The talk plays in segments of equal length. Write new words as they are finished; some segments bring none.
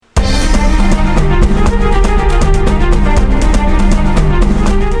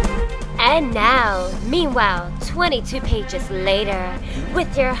22 pages later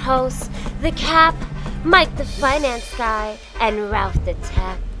with your hosts, The Cap, Mike the Finance Guy, and Ralph the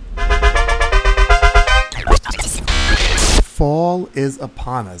Tech. Fall is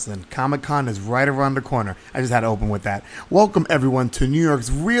upon us, and Comic-Con is right around the corner. I just had to open with that. Welcome, everyone, to New York's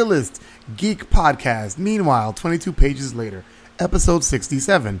realest geek podcast. Meanwhile, 22 pages later, episode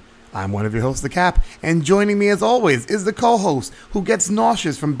 67. I'm one of your hosts, The Cap, and joining me, as always, is the co-host who gets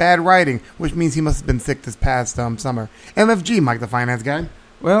nauseous from bad writing, which means he must have been sick this past summer. MFG, Mike the Finance Guy.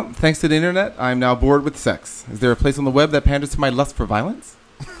 Well, thanks to the internet, I'm now bored with sex. Is there a place on the web that panders to my lust for violence?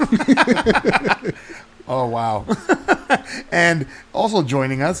 Oh, wow. And also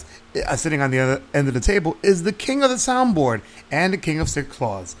joining us, sitting on the other end of the table, is the king of the soundboard and the king of six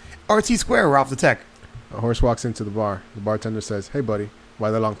claws, RT Square, Ralph the Tech. A horse walks into the bar. The bartender says, "Hey, buddy,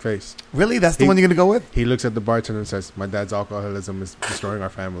 why the long face?" Really? That's the one you're going to go with? He looks at the bartender and says, "My dad's alcoholism is destroying our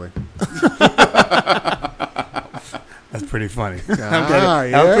family." That's pretty funny. Yeah.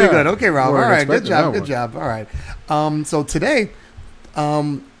 That was pretty good. Okay, Ralph. Weren't All right. Good expecting job. that Good job. All right. So today,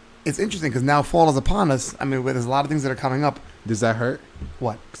 it's interesting because now fall is upon us. I mean, there's a lot of things that are coming up. Does that hurt?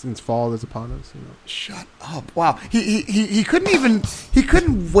 What? Since fall is upon us, you know. Shut up! Wow, he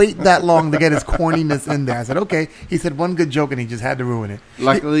couldn't wait that long to get his corniness in there. I said, okay. He said one good joke and he just had to ruin it.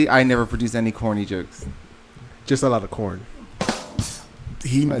 Luckily, I never produce any corny jokes. Just a lot of corn.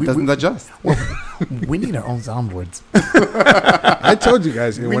 It doesn't adjust. We need our own soundboards. I told you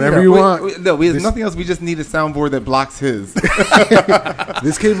guys, whenever you want. We have nothing else. We just need a soundboard that blocks his.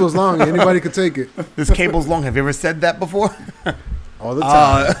 This cable's long. Anybody could take it. This cable's long. Have you ever said that before? All the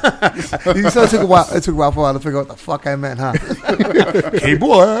time. You said it took a while. It took a while for a while to figure out what the fuck I meant, huh?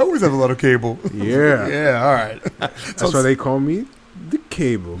 Cable? I always have a lot of cable. Yeah. Yeah. All right. That's why they call me the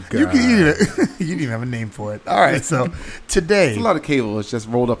cable guy. You didn't even have a name for it. All right. So today, It's a lot of cable. It's just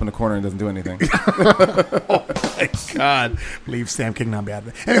rolled up in the corner and doesn't do anything. oh my God! Leave Sam King not be out of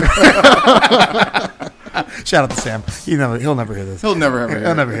it. Anyway. Shout out to Sam. He'll never hear this. He'll never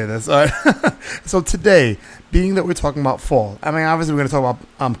He'll hear this. All right. So today, being that we're talking about fall, I mean, obviously we're going to talk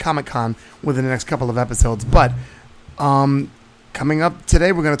about Comic-Con within the next couple of episodes, but coming up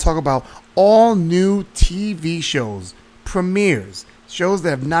today, we're going to talk about all new TV shows, premieres, shows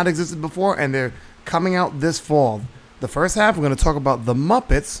that have not existed before, and they're coming out this fall. The first half, we're going to talk about The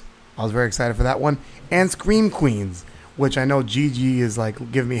Muppets. I was very excited for that one. And Scream Queens, which I know Gigi is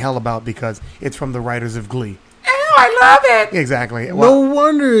like giving me hell about because it's from the writers of Glee. Oh, I love it. Exactly. No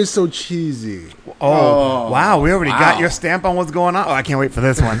wonder it's so cheesy. Oh, wow. We already got your stamp on what's going on. Oh, I can't wait for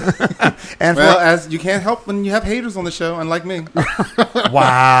this one. And as you can't help when you have haters on the show, unlike me.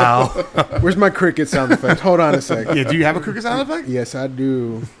 Wow. Where's my cricket sound effect? Hold on a sec. Yeah, do you have a cricket sound effect? Yes, I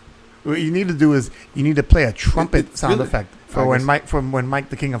do. What you need to do is you need to play a trumpet sound really- effect for when Mike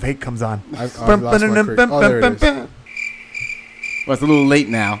the King of Hate comes on. I've lost my cricket. Oh, there it is. Well, it's a little late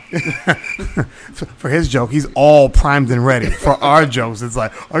now. For his joke, he's all primed and ready. For our jokes, it's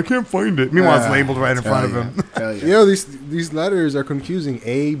like, I can't find it. Meanwhile, it's labeled right in front of him. Yo, these letters are confusing.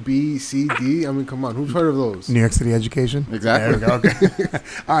 A, B, C, D. I mean, come on. Who's heard of those? New York City education. Exactly. There we go. Okay.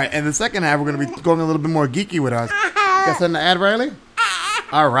 All right. And the second half, we're going to be going a little bit more geeky with us. Got something to add, Riley?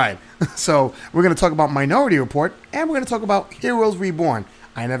 All right. So we're going to talk about Minority Report, and we're going to talk about Heroes Reborn.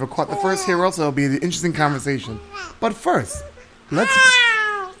 I never caught the first hero, so it'll be an interesting conversation. But first, you want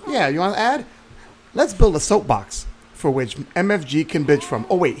to add? Let's build a soapbox for which MFG can bitch from.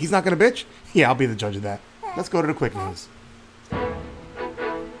 Oh, wait, he's not going to bitch? Yeah, I'll be the judge of that. Let's go to the quick news.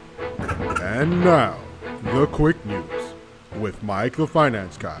 And now, the quick news with Mike the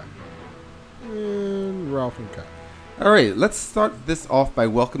Finance Guy and Ralph and Kat. All right, let's start this off by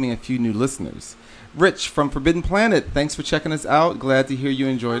welcoming a few new listeners. Rich from Forbidden Planet, thanks for checking us out. Glad to hear you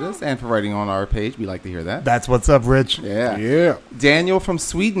enjoyed us and for writing on our page. We like to hear that. That's what's up, Rich. Yeah. Daniel from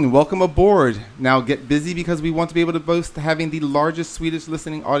Sweden, welcome aboard. Now get busy because we want to be able to boast having the largest Swedish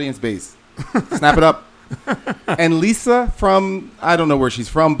listening audience base. Snap it up. And Lisa from, I don't know where she's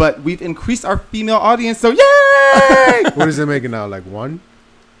from, but we've increased our female audience, so yay! What is it making now? Like one?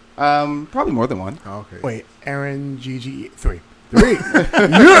 Probably more than one. Oh, okay. Wait, Aaron, Gigi, 3. 3.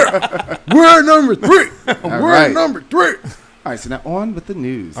 Yeah. We're at number 3. We're at number 3. All right, so now on with the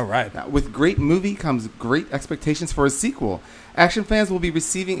news. All right. Now, with great movie comes great expectations for a sequel. Action fans will be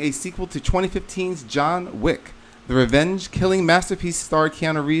receiving a sequel to 2015's John Wick. The revenge-killing masterpiece starred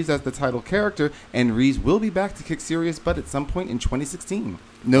Keanu Reeves as the title character, and Reeves will be back to kick serious butt at some point in 2016.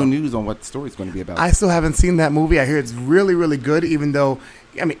 No news on what the story is going to be about. I still haven't seen that movie. I hear it's really, really good, even though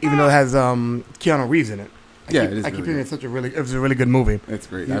it has Keanu Reeves in it. I keep hearing it's a really good movie. It's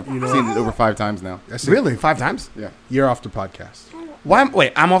great. You I've know, seen it over 5 times now. That's it. Really? 5 times? Yeah. You're off the podcast. Why?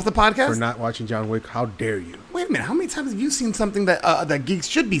 Wait, I'm off the podcast? for not watching John Wick. How dare you? Wait a minute. How many times have you seen something that that geeks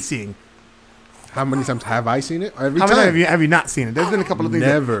should be seeing? How many times have I seen it? Every How time. many have you not seen it? There's been a couple of things.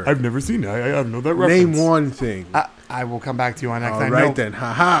 Never. I've never seen it. I know that reference. Name one thing. I will come back to you on next All time. right No. then.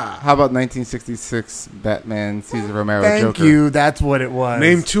 Ha How about 1966 Batman Cesar Romero Thank Joker? you. That's what it was.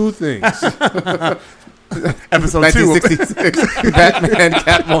 Name two things. episode 2. 1966 Batman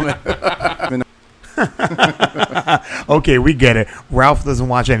Catwoman. Okay, we get it. Ralph doesn't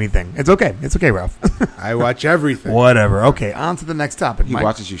watch anything. It's okay. It's okay, Ralph. I watch everything. Whatever. Okay, on to the next topic. He Mike.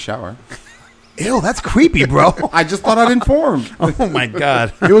 watches you shower. Ew, that's creepy, bro. I just thought I'd inform. Oh my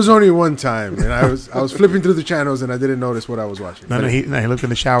god. It was only one time, and I was flipping through the channels, and I didn't notice what I was watching. No, he looked in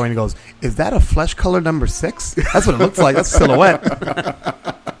the shower and he goes, "Is that a flesh color number 6? That's what it looks like. That's a silhouette."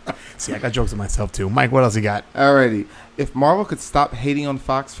 See, I got jokes of myself too. Mike, what else you got? Alrighty. If Marvel could stop hating on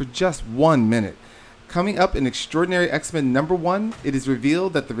Fox for just 1 minute. Coming up in Extraordinary X-Men #1, it is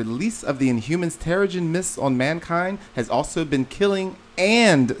revealed that the release of the Inhumans' Terrigen Mists on mankind has also been killing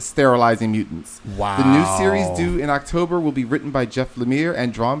and sterilizing mutants. Wow. The new series due in October will be written by Jeff Lemire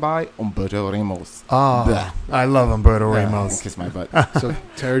and drawn by Humberto Ramos. Oh, Blah. I love Humberto Yeah, Ramos. kiss my butt. So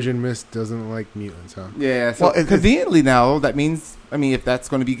Terrigen Mist doesn't like mutants, huh? Yeah, so Well, conveniently now, that means, I mean, if that's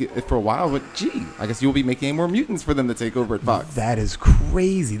going to be for a while, but gee, I guess you'll be making more mutants for them to take over at Fox. That is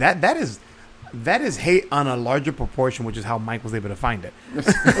crazy. That is hate on a larger proportion, which is how Mike was able to find it.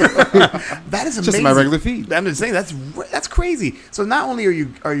 That is amazing. Just my regular feed. I'm just saying that's crazy. So not only are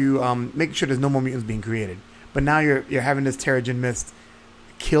you making sure there's no more mutants being created, but now you're having this Terrigen Mist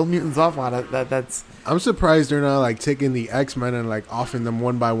kill mutants off. Wow, that's I'm surprised they're not like taking the X-Men and like offing them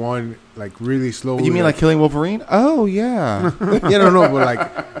one by one, like really slowly. You mean like killing Wolverine? Oh, yeah. yeah, no, but like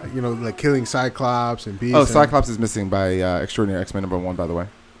like killing Cyclops and Beast. Oh, and- Cyclops is missing by Extraordinary X-Men #1, by the way.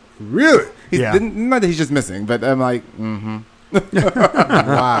 Really? Yeah. Not that he's just missing, but I'm like,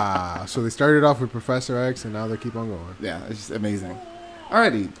 Wow. So they started off with Professor X, and now they keep on going. yeah, it's just amazing.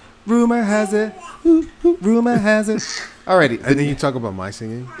 Alrighty. Rumor has it. Rumor has it. Alrighty. And then you talk about my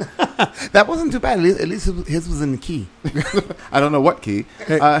singing. that wasn't too bad. At least his was in the key. I don't know what key.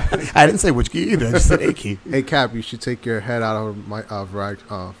 I didn't say which key either. I just said a key. Hey, Cap, you should take your head out of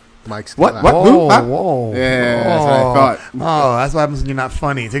Mike's. What? lap. What? Whoa, Huh? whoa. Yeah, that's what I thought. Oh, that's what happens when you're not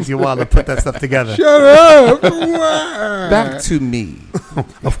funny. It takes you a while to put that stuff together. Shut up! Back to me.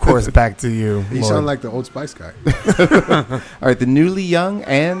 Of course, back to you. You Lord. sound like the Old Spice guy. All right, the newly young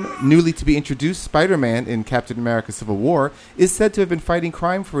and newly to be introduced Spider-Man in Captain America Civil War is said to have been fighting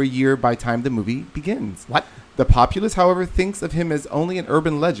crime for a year by time the movie begins. What? The populace, however, thinks of him as only an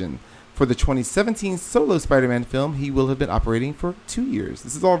urban legend. For the 2017 solo Spider-Man film, he will have been operating for 2 years.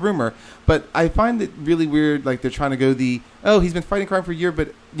 This is all rumor, but I find it really weird, like they're trying to go he's been fighting crime for a year,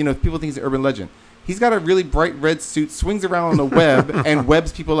 but, people think he's an urban legend. He's got a really bright red suit, swings around on a web, and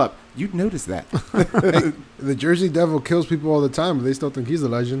webs people up. You'd notice that. The Jersey Devil kills people all the time, but they still think he's a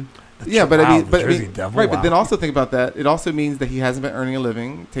legend. Yeah, but Wow, I mean, the but Jersey Devil, right. wow. But then also think about that. It also means that he hasn't been earning a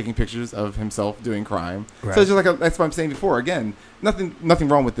living taking pictures of himself doing crime. Right. So it's just like that's what I'm saying before. Again, nothing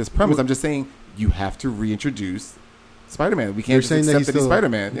wrong with this premise. I'm just saying you have to reintroduce Spider-Man. We can't just accept that he's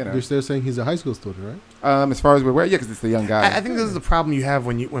Spider-Man. They're still saying he's a high school student, right? As far as we're aware, yeah, because it's the young guy. I think this is the problem you have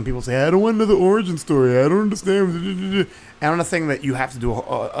when people say, I don't want to know the origin story. I don't understand. And I'm not saying that you have to do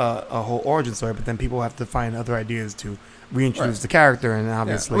a whole origin story, but then people have to find other ideas to reintroduce the character. And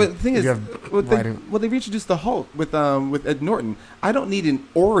obviously, Well, the thing is, you have writing. they reintroduced the Hulk with Ed Norton. I don't need an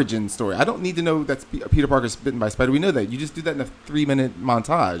origin story. I don't need to know that's Peter Parker's bitten by a spider. We know that. You just do that in a 3-minute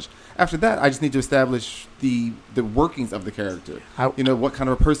montage. After that, I just need to establish the workings of the character. What kind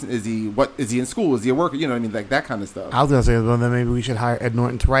of a person is he? What is he in school? Is he a worker? You know what I mean? Like that kind of stuff. I was going to say, well, then maybe we should hire Ed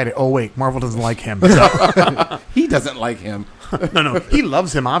Norton to write it. Oh, wait, Marvel doesn't like him. So. He doesn't like him. No, he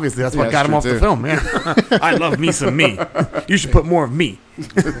loves him, obviously. That's what Yeah, got him that's off true, the film, man. I love me some me. You should put more of me.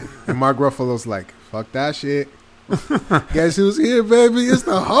 And Mark Ruffalo's like, fuck that shit. Guess who's here, baby? It's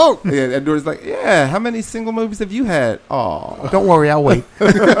the Hulk. Yeah, Ed Norton's like, yeah. How many single movies have you had? Oh, Don't worry, I'll wait.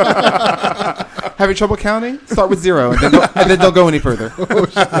 having trouble counting? Start with 0, and then don't go any further.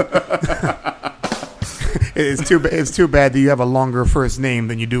 It's too bad that you have a longer first name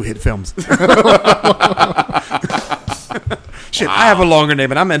than you do hit films. Shit, I have a longer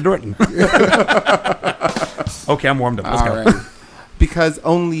name, and I'm Ed Norton. Okay, I'm warmed up. Let's go. All right. Because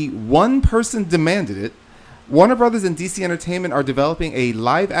only one person demanded it, Warner Brothers and DC Entertainment are developing a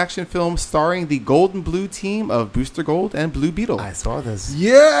live-action film starring the Gold and Blue team of Booster Gold and Blue Beetle. I saw this.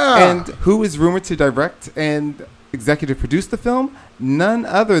 Yeah. And who is rumored to direct and executive produce the film? None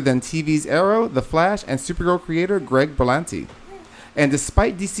other than TV's Arrow, The Flash, and Supergirl creator Greg Berlanti. And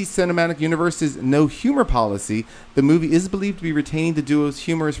despite DC Cinematic Universe's no humor policy, the movie is believed to be retaining the duo's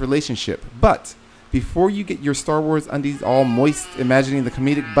humorous relationship. But before you get your Star Wars undies all moist imagining the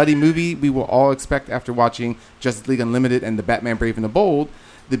comedic buddy movie we will all expect after watching Justice League Unlimited and The Batman Brave and the Bold,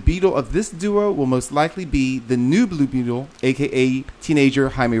 the Beetle of this duo will most likely be the new Blue Beetle, a.k.a. teenager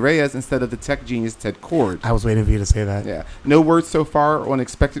Jaime Reyes, instead of the tech genius Ted Kord. I was waiting for you to say that. Yeah. No word so far on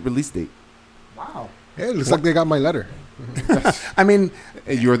expected release date. Wow. Yeah, it looks like they got my letter. I mean,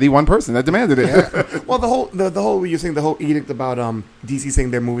 You're the one person that demanded it. well, the whole you're saying the whole edict about DC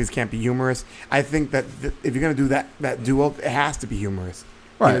saying their movies can't be humorous. I think that if you're gonna do that duo, it has to be humorous.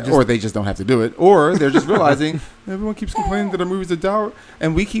 Right. You know, Or they just don't have to do it. Or they're just realizing everyone keeps complaining that our movies are dour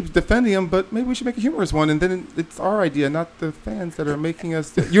and we keep defending them, but maybe we should make a humorous one. And then it's our idea, not the fans that are making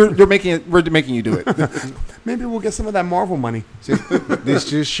us. You're making it. We're making you do it. maybe we'll get some of that Marvel money. See, this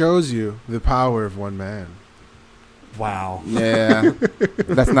just shows you the power of one man. Wow. Yeah.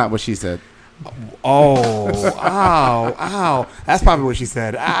 That's not what she said. Oh, ow. That's probably what she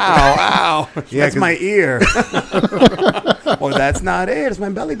said. Ow. Yeah, that's my ear. Or that's not it. It's my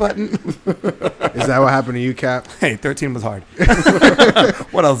belly button. Is that what happened to you, Cap? Hey, 13 was hard.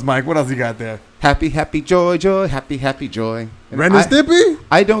 What else, Mike? What else you got there? Happy, happy, joy, joy. Happy, happy, joy. And Ren and Stimpy?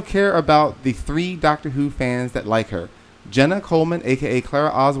 I don't care about the 3 Doctor Who fans that like her. Jenna Coleman, a.k.a. Clara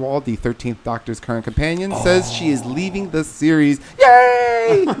Oswald, the 13th Doctor's current companion, says she is leaving the series.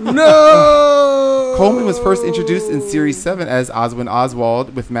 Yay! No! Coleman was first introduced in Series 7 as Oswin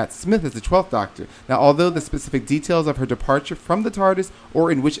Oswald, with Matt Smith as the 12th Doctor. Now, although the specific details of her departure from the TARDIS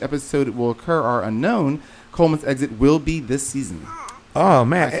or in which episode it will occur are unknown, Coleman's exit will be this season. Oh,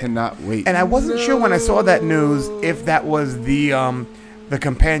 man. I cannot wait. And I wasn't sure when I saw that news if that was the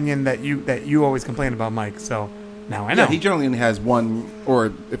companion that you always complain about, Mike. So now I know. Yeah, he generally only has one,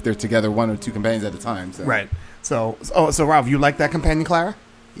 or if they're together, 1 or 2 companions at a time. So. Right. So Ralph, you like that companion, Clara?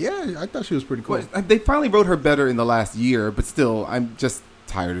 Yeah, I thought she was pretty cool. Well, they finally wrote her better in the last year, but still, I'm just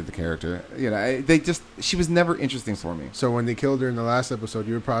tired of the character. You know, she was never interesting for me. So when they killed her in the last episode,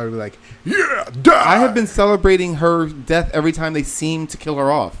 you were probably like, yeah, die! I have been celebrating her death every time they seem to kill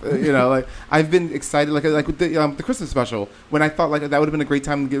her off. You know, like I've been excited, like with the Christmas special, when I thought like that would have been a great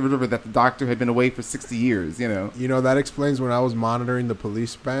time to get rid of her, that the Doctor had been away for 60 years. You know, that explains when I was monitoring the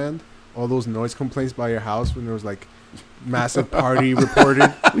police band, all those noise complaints by your house when there was like massive party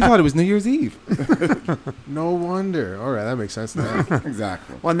reported. We thought it was New Year's Eve. No wonder. All right, that makes sense now.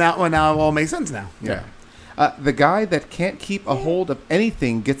 Exactly. Well, now it all makes sense now. Yeah. The guy that can't keep a hold of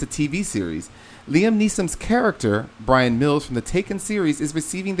anything gets a TV series. Liam Neeson's character, Brian Mills from the Taken series, is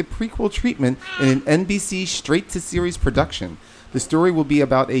receiving the prequel treatment in an NBC straight-to-series production. The story will be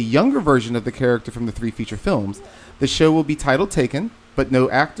about a younger version of the character from the 3 feature films. The show will be titled Taken, but no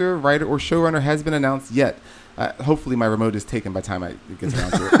actor, writer, or showrunner has been announced yet. Hopefully my remote is taken by the time it gets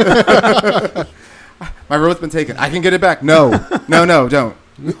around to it. My remote's been taken. I can get it back. No, don't.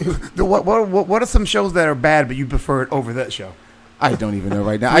 What are some shows that are bad but you prefer it over that show? I don't even know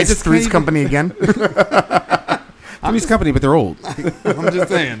right now. I just Three's Company again. Three's Company, but they're old. I'm just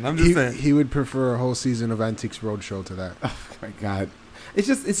saying. He would prefer a whole season of Antiques Roadshow to that. Oh my God. It's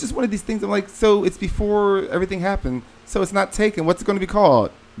just one of these things. I'm like, so it's before everything happened. So it's not Taken. What's it going to be called?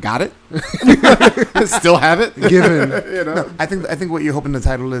 Got it? Still have it? Given. You know? No, I think what you're hoping the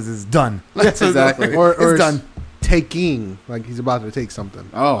title is done. Yes, exactly. Or It's done. Taking, like he's about to take something.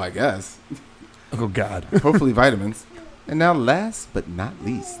 Oh, I guess. Oh God. Hopefully vitamins. And now, last but not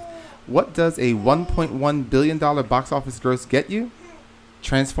least, what does a $1.1 billion box office gross get you?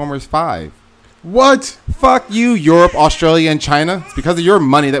 Transformers 5. What? Fuck you, Europe, Australia, and China. It's because of your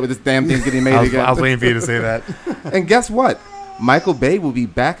money that this damn thing's getting made again. I was waiting for you to say that. And guess what? Michael Bay will be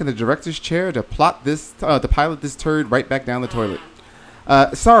back in the director's chair to pilot this turd right back down the toilet.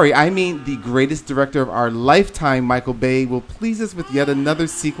 Sorry, I mean the greatest director of our lifetime, Michael Bay, will please us with yet another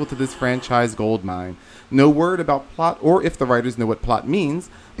sequel to this franchise goldmine. No word about plot or if the writers know what plot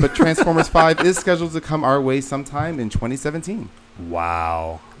means, but Transformers 5 is scheduled to come our way sometime in 2017.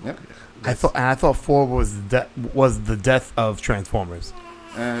 Wow. Yep. I thought 4 was the death of Transformers.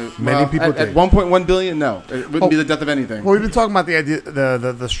 Many people at think. 1.1 billion, no, it wouldn't be the death of anything. Well, we've been talking about the idea,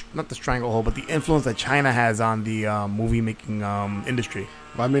 not the stranglehold, but the influence that China has on the movie making industry.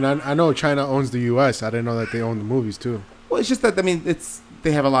 I mean, I know China owns the U.S. I didn't know that they own the movies too. Well, it's just that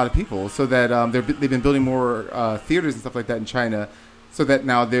they have a lot of people, so that they've been building more theaters and stuff like that in China, so that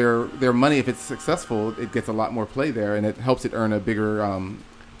now their money, if it's successful, it gets a lot more play there, and it helps it earn a bigger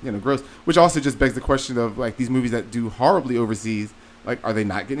gross. Which also just begs the question of like these movies that do horribly overseas. Like, are they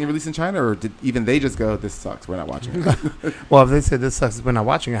not getting released in China, or did even they just go, this sucks, we're not watching it? Well, if they said this sucks, we're not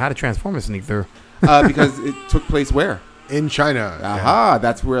watching it, how did Transformers sneak through? Because it took place where? in China. Aha,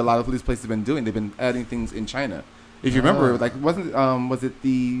 that's where a lot of these places have been doing. They've been adding things in China. If you remember, like, was it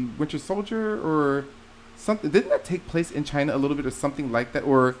the Winter Soldier or something? Didn't that take place in China a little bit or something like that?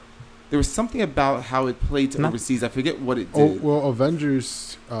 Or there was something about how it played to overseas. I forget what it did. Oh, well,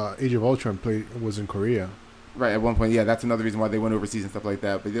 Avengers Age of Ultron was in Korea. Right, at one point. Yeah, that's another reason why they went overseas and stuff like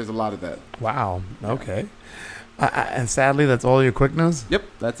that. But there's a lot of that. Wow. Okay. And sadly, that's all your quick news? Yep,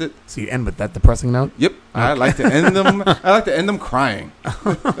 that's it. So you end with that depressing note? Yep. I like to end them. I like to end them crying.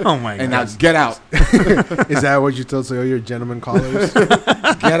 Oh my god! And now get out. Is that what you tell all your gentlemen callers?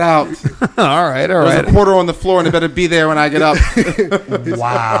 Get out. all right. There's a quarter on the floor, and it better be there when I get up.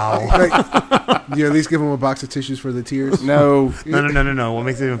 Wow. Like, you at least give them a box of tissues for the tears? No. What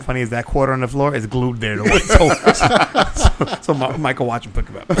makes it even funny is that quarter on the floor is glued there. So Mike will watch and pick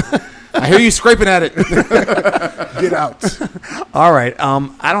him up. I hear you scraping at it. Get out. All right.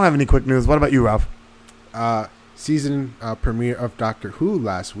 I don't have any quick news. What about you, Ralph? Season premiere of Doctor Who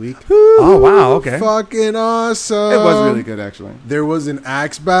last week. Oh, wow. Okay. Fucking awesome. It was really good, actually. There was an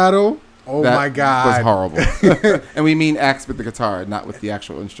axe battle. Oh, that my God. was horrible. And we mean axe with the guitar, not with the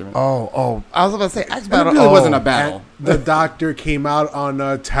actual instrument. Oh. I was about to say axe battle. It really wasn't a battle. And the Doctor came out on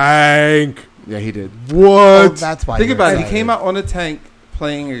a tank. Yeah, he did. What? Oh, that's why. Think about it. He came out on a tank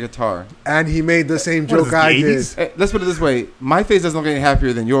playing a guitar. And he made the same What is joke this, I the did. 80s? Hey, let's put it this way. My face doesn't look any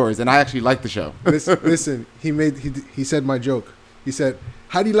happier than yours, and I actually like the show. Listen, he said my joke. He said,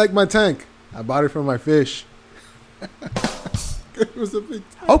 "How do you like my tank? I bought it from my fish." It was a big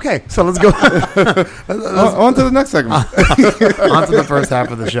tank. Okay, so let's go On to the next segment. on to the first half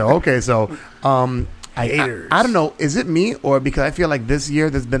of the show. Okay, so Haters. I don't know. Is it me or because I feel like this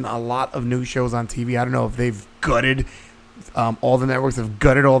year there's been a lot of new shows on TV. I don't know if they've gutted all the networks have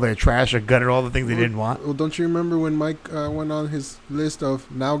gutted all their trash or gutted all the things they didn't want. Well, don't you remember when Mike went on his list of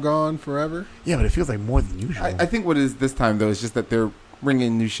now gone forever? Yeah, but it feels like more than usual. I think what it is this time, though, is just that they're bringing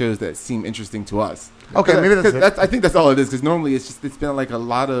in new shows that seem interesting to us. Okay, maybe that's it. I think that's all it is, because normally it's been like a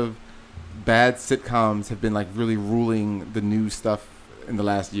lot of bad sitcoms have been like really ruling the new stuff in the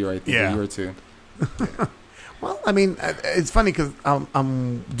last year, I think, a year or two. Well, I mean, it's funny because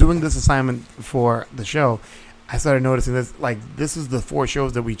I'm doing this assignment for the show. I started noticing this, like, this is the 4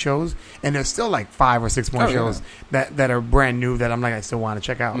 shows that we chose, and there's still like 5 or 6 more shows that are brand new that I'm like, I still want to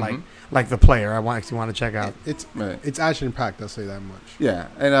check out. Like The Player, I actually want to check out. It's action packed, I'll say that much. Yeah,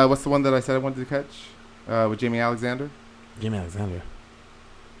 and what's the one that I said I wanted to catch with Jamie Alexander? Jamie Alexander.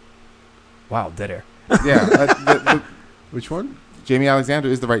 Wow, dead air. Yeah. Which one? Jamie Alexander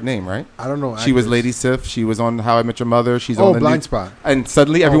is the right name, right? I don't know. She was Lady Sif. She was on How I Met Your Mother. She's on the Blind Spot. And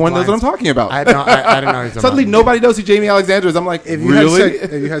suddenly everyone knows what I'm talking about. I don't know. Suddenly nobody knows who Jamie Alexander is. I'm like, if you really?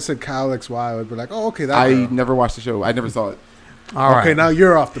 if you had said Kyle XY, I would be like, oh, okay. I never watched the show. I never saw it. All right. Okay, now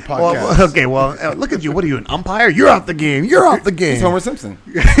you're off the podcast. Well, look at you. What are you, an umpire? You're off the game. You're off the game. It's Homer Simpson.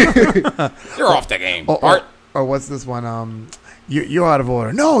 You're off the game, Bart. Or what's this one? You're out of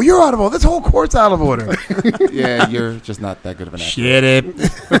order. No, you're out of order. This whole court's out of order. Yeah, you're just not that good of an actor. Shit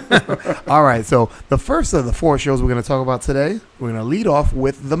it. All right, so the first of the 4 shows we're going to talk about today, we're going to lead off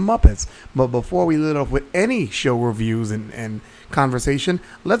with The Muppets. But before we lead off with any show reviews and conversation,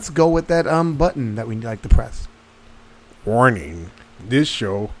 let's go with that button that we like to press. Warning. This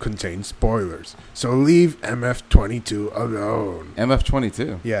show contains spoilers, so leave MF22 alone.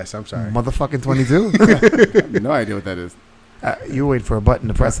 MF22? Yes, I'm sorry. Motherfucking 22? I have no idea what that is. You wait for a button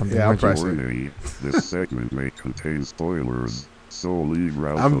to press something. Yeah, I'll press it. This segment may contain spoilers, so leave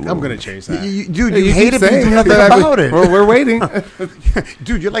Ralph alone. I'm going to change that. Dude, you hate it, but you do nothing about it. Well, we're waiting.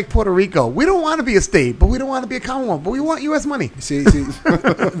 Dude, you're like Puerto Rico. We don't want to be a state, but we don't want to be a Commonwealth, but we want U.S. money. See,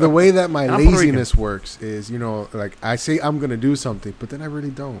 the way that my laziness works is, like I say I'm going to do something, but then I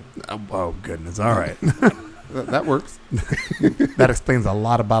really don't. Oh, goodness. All right. That works. That explains a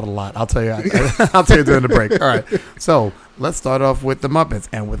lot about a lot. I'll tell you. I'll tell you during the break. All right. So let's start off with the Muppets,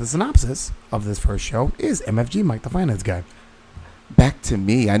 and with a synopsis of this first show is MFG, Mike the Finance Guy. Back to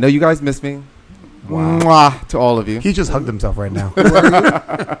me. I know you guys miss me. Wow. Mwah, to all of you. He just hugged himself right now.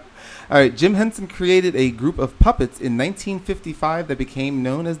 All right. Jim Henson created a group of puppets in 1955 that became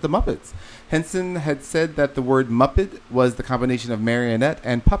known as the Muppets. Henson had said that the word Muppet was the combination of marionette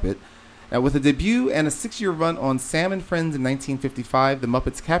and puppet. With a debut and a 6-year run on Sam and Friends in 1955, the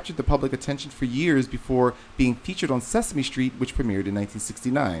Muppets captured the public attention for years before being featured on Sesame Street, which premiered in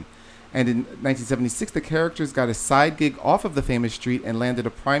 1969. And in 1976, the characters got a side gig off of the famous street and landed a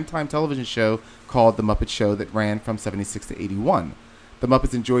primetime television show called The Muppet Show that ran from 76 to 81. The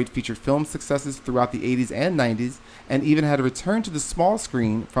Muppets enjoyed featured film successes throughout the 80s and 90s, and even had a return to the small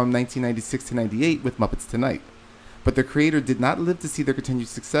screen from 1996 to 98 with Muppets Tonight. but the creator did not live to see their continued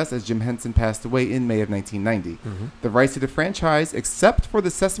success as Jim Henson passed away in May of 1990. The rights to the franchise, except for the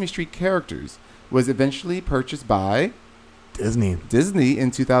Sesame Street characters, was eventually purchased by Disney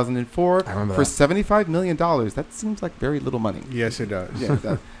in 2004 I remember for that. $75 million. That seems like very little money. Yes, it does. Yeah, it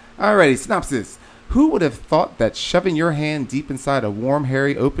does. Alrighty, synopsis. Who would have thought that shoving your hand deep inside a warm,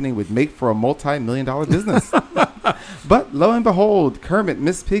 hairy opening would make for a multi-million-dollar business? But lo and behold, Kermit,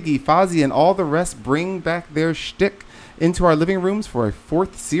 Miss Piggy, Fozzie, and all the rest bring back their shtick into our living rooms for a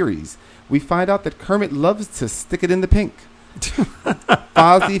 4th series. We find out that Kermit loves to stick it in the pink.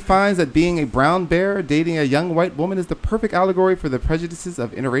 Fozzie finds that being a brown bear dating a young white woman is the perfect allegory for the prejudices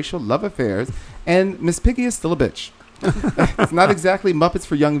of interracial love affairs, and Miss Piggy is still a bitch. It's not exactly Muppets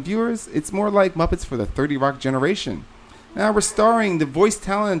for young viewers. It's more like Muppets for the 30 Rock generation. Now we're starring the voice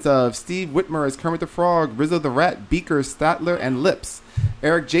talents of Steve Whitmer as Kermit the Frog, Rizzo the Rat, Beaker, Statler, and Lips,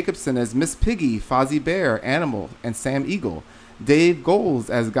 Eric Jacobson as Miss Piggy, Fozzie Bear, Animal, and Sam Eagle, Dave Goles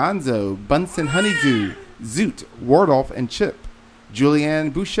as Gonzo, Bunsen Honeydew, Zoot, Wardolph, and Chip,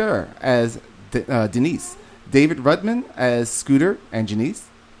 Julianne Boucher as Denise, David Rudman as Scooter and Janice,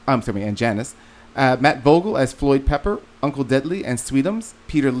 and Janice, Matt Vogel as Floyd Pepper, Uncle Deadly and Sweetums,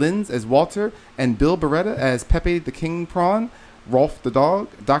 Peter Linz as Walter, and Bill Beretta as Pepe the King Prawn, Rolf the Dog,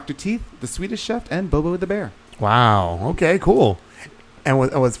 Dr. Teeth, the Swedish Chef, and Bobo the Bear. Wow. Okay, cool. And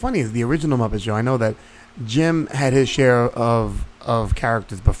what's funny is the original Muppet Show, I know that Jim had his share of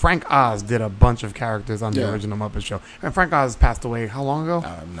characters, but Frank Oz did a bunch of characters on the Yeah. original Muppet Show. And Frank Oz passed away how long ago?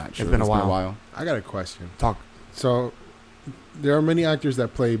 I'm not sure. It's been a while. I got a question. Talk. So, there are many actors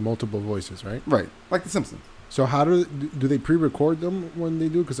that play multiple voices, right? Right, like The Simpsons. So, how do they pre-record them when they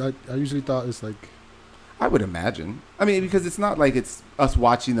do? Because I usually thought it's like... I would imagine. I mean, because it's not like it's us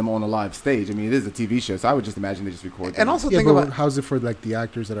watching them on a live stage. I mean, it is a TV show, so I would just imagine they just record them. And also Yeah, think but about how's it for like the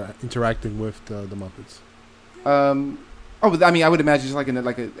actors that are interacting with the Muppets? I mean, I would imagine just like in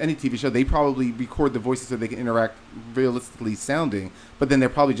any TV show, they probably record the voices so they can interact realistically sounding, but then they're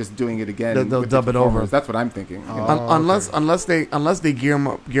probably just doing it again. They'll with the dub it over. performers. That's what I'm thinking. Oh. unless they gear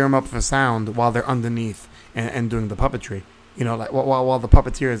them up for sound while they're underneath and doing the puppetry. You know, like while the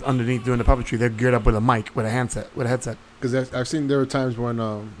puppeteer is underneath doing the puppetry, they're geared up with a mic, with a headset. Because I've seen there were times when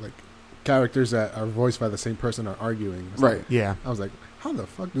like characters that are voiced by the same person are arguing. It's Right. like- Yeah. I was like, how the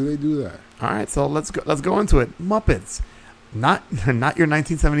fuck do they do that? All right, so let's go into it. Muppets, not your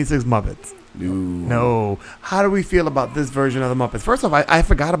 1976 Muppets. No. How do we feel about this version of the Muppets? First off, I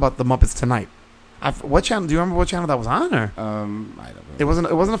forgot about the Muppets Tonight. What channel? Do you remember what channel that was on? Or I don't know. it wasn't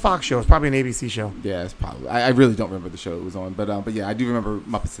a Fox show. It was probably an ABC show. Yeah, it's probably. I really don't remember the show it was on, but yeah, I do remember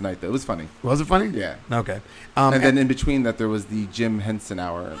Muppets Tonight though. It was funny. Was it funny? Yeah. Okay. And then in between that, there was the Jim Henson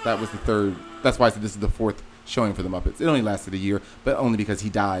Hour. That was the 3rd. That's why I said this is the 4th showing for the Muppets. It only lasted a year, but only because he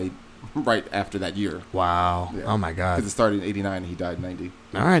died right after that year. Wow. Yeah. Oh my God. Because it started in '89 and he died in '90.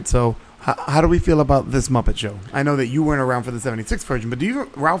 All right. So how do we feel about this Muppet Show? I know that you weren't around for the '76 version, but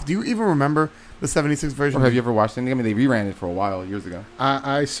Ralph? Do you even remember the '76 version? Or have you ever watched anything? I mean, they reran it for a while years ago.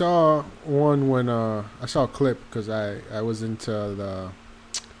 I saw one when I saw a clip because I was into the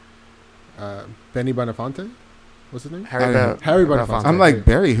Benny Belafonte. What's his name? Harry Belafonte. I'm like,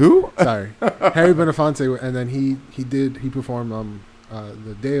 Barry, who? Sorry, Harry Belafonte, and then he performed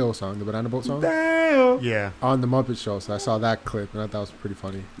the Deo song, the Banana Boat song, Yeah. on the Muppet Show. So I saw that clip and I thought it was pretty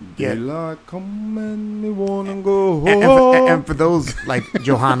funny. Yeah. Daylight come and we wanna go And home. and for those like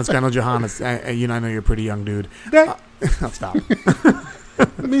Johannes, Colonel Johannes, I know you're a pretty young dude. Stop.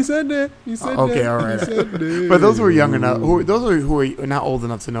 Me said that. Me said Okay, that. all right. Me said that. For those who are young enough, who are not old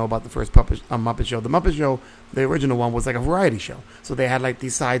enough to know about the first Muppet Show, the Muppet Show, the original one, was like a variety show. So they had like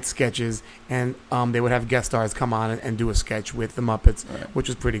these side sketches, and they would have guest stars come on and do a sketch with the Muppets, Right. which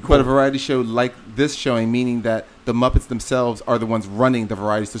was pretty cool. But a variety show like this showing, meaning that the Muppets themselves are the ones running the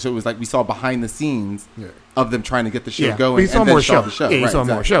variety show. So it was like we saw behind the scenes Yeah. of them trying to get the show yeah, going. but you saw and then more saw show. the show. Yeah, you Right, saw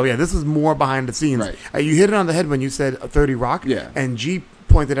more exactly. show. Yeah, this was more behind the scenes. Right. You hit it on the head when you said 30 Rock. Yeah. And G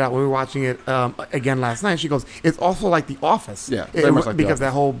pointed it out when we were watching it again last night. She goes, "It's also like The Office." Yeah, very much like The because Office.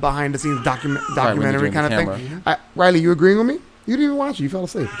 that whole behind the scenes when they're documentary doing kind the of camera. thing. Riley, you agreeing with me? You didn't even watch it. You fell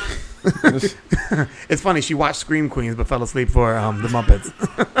asleep. It's funny. She watched Scream Queens but fell asleep for the Muppets.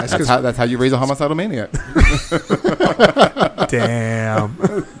 That's how you raise a homicidal maniac. Damn.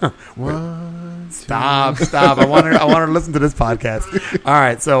 Stop. I want to listen to this podcast. All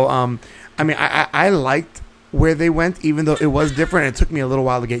right. So, I mean, I liked where they went, even though it was different. It took me a little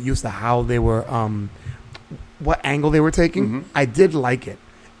while to get used to how they were, what angle they were taking. Mhm. I did like it.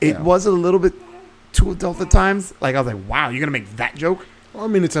 It Yeah. was a little bit too adult at times. Like, I was like, wow, you're going to make that joke? Well, I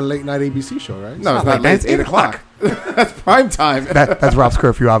mean, it's a late night ABC show, right? No, it's not not late. late. It's 8 o'clock. That's prime time. That's Rob's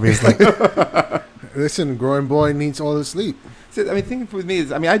curfew, obviously. Listen, growing boy needs all the sleep. So, I mean, thinking for me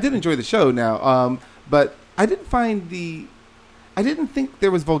is, I mean, I did enjoy the show now, but I didn't think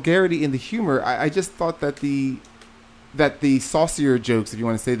there was vulgarity in the humor. I just thought that the saucier jokes, if you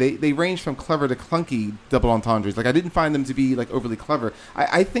want to say, they range from clever to clunky double entendres. Like, I didn't find them to be like overly clever.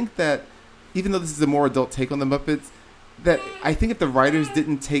 I think that even though this is a more adult take on the Muppets, that I think if the writers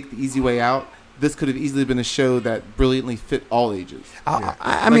didn't take the easy way out, this could have easily been a show that brilliantly fit all ages. I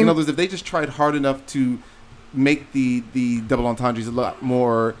like, mean, in other words, if they just tried hard enough to make the double entendres a lot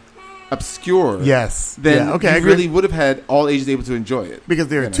more obscure, yes, then yeah, okay, you really would have had all ages able to enjoy it. Because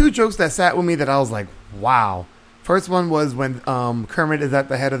there are two jokes that sat with me that I was like, wow. First one was when Kermit is at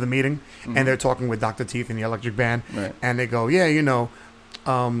the head of the meeting, and they're talking with Dr. Teeth and the Electric Band, and they go, yeah, you know,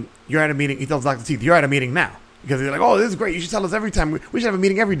 you're at a meeting. He tells Dr. Teeth, you're at a meeting now. Because they're like, oh, this is great. You should tell us every time. We should have a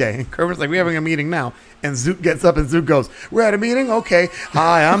meeting every day. And Kermit's like, we're having a meeting now. And Zoot gets up and Zoot goes, we're at a meeting? Okay.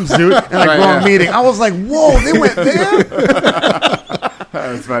 Hi, I'm Zoot. And like, wrong meeting. I was like, whoa, they went there?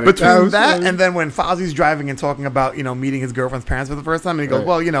 That was funny. Between that and then when Fozzie's driving and talking about, you know, meeting his girlfriend's parents for the first time, and he goes,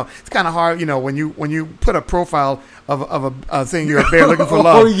 well, you know, it's kind of hard, you know, when you put a profile of a saying you're a bear looking for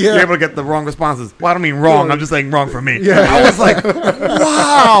love, you're able to get the wrong responses. Well, I don't mean wrong. I'm just saying wrong for me. Yeah. I was like,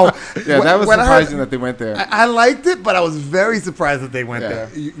 wow. Yeah, that was surprising that they went there. I liked it, but I was very surprised that they went there.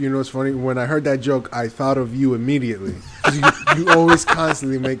 You know what's funny? When I heard that joke, I thought of you immediately. You always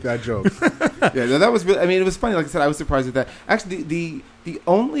constantly make that joke. Yeah, that was really, I mean, it was funny. Like I said, I was surprised at that. Actually, the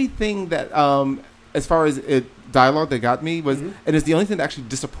only thing that, as far as dialogue that got me was, and it's the only thing that actually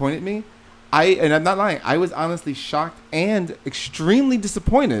disappointed me, and I'm not lying, I was honestly shocked and extremely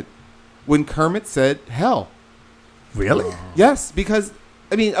disappointed when Kermit said hell. Really? Yes, because,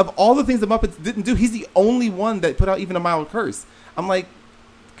 I mean, of all the things the Muppets didn't do, he's the only one that put out even a mild curse. I'm like,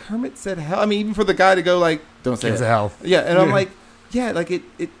 Kermit said hell? I mean, even for the guy to go like, don't say hell. Yeah, and I'm like, yeah, like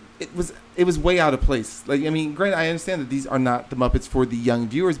it was way out of place. Like, I mean, granted, I understand that these are not the Muppets for the young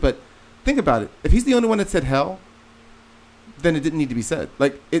viewers, but think about it. If he's the only one that said hell, then it didn't need to be said.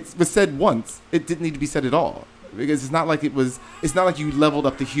 Like, it was said once. It didn't need to be said at all. Because it's not like you leveled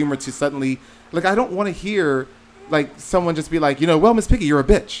up the humor to suddenly, like, I don't want to hear, like, someone just be like, you know, well, Miss Piggy, you're a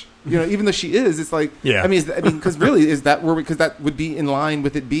bitch. You know, even though she is, it's like, I mean, because really, is that where, because that would be in line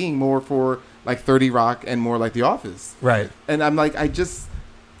with it being more for, like, 30 Rock and more like The Office. Right. And I'm like, I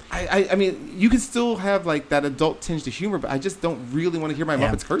mean, you can still have, like, that adult tinge to humor, but I just don't really want to hear my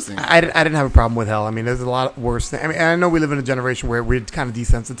Muppets cursing. I didn't have a problem with hell. I mean, there's a lot worse things. I mean, I know we live in a generation where we're kind of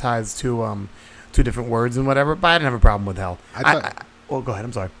desensitized to different words and whatever, but I didn't have a problem with hell. Well, go ahead.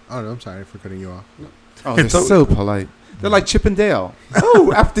 I'm sorry. Oh, no, I'm sorry for cutting you off. Oh, they're so polite. They're like Chip and Dale.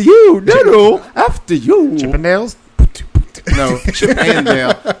 Oh, after you, no, after you. Chippendales? No, Chip and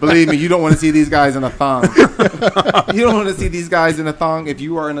Dale. Believe me, you don't want to see these guys in a thong. You don't want to see these guys in a thong if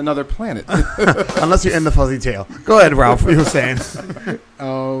you are in another planet. Unless you're in the fuzzy tail. Go ahead, Ralph. You were saying.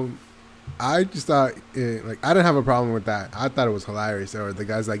 I just thought, like, I didn't have a problem with that. I thought it was hilarious. Or the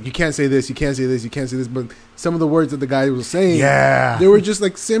guy's like, you can't say this, you can't say this, you can't say this. But some of the words that the guy was saying, they were just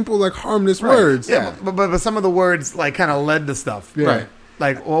like simple, like harmless words. Yeah, but some of the words like kind of led to stuff. Yeah. Right.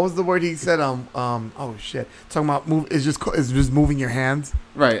 Like, what was the word he said? Oh shit! Talking about is just moving your hands.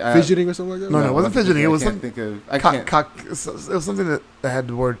 Right. Fidgeting or something like that. No, it wasn't fidgeting. It was something. Cock. It was something that had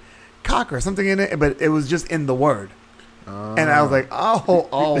the word cock or something in it, but it was just in the word. And I was like,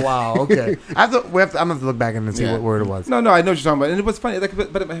 oh, wow, okay. I'm gonna have to look back and see what word it was. No, I know what you're talking about, and it was funny. Like,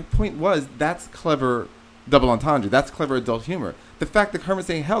 but my point was that's clever double entendre. That's clever adult humor. The fact that Kermit's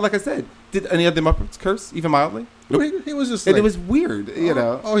saying hell, like I said, did any of the Muppets curse even mildly? Nope. He was just, and like, it was weird, you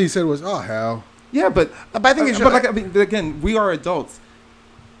know. All he said was, "Oh hell." Yeah, but I think but again, we are adults.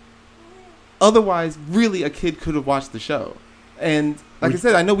 Otherwise, really, a kid could have watched the show, and like I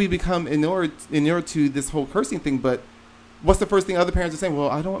said, I know we become inured to this whole cursing thing, but. What's the first thing other parents are saying? Well,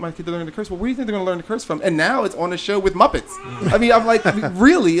 I don't want my kid to learn to curse. Well, where do you think they're going to learn to curse from? And now it's on a show with Muppets. I mean, I'm like,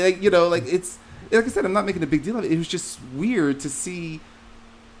 really? Like, you know, like it's, like I said, I'm not making a big deal of it. It was just weird to see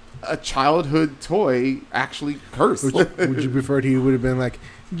a childhood toy actually curse. Would you prefer he would have been like,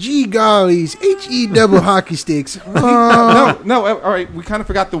 gee gollies, H-E double hockey sticks. No, all right. We kind of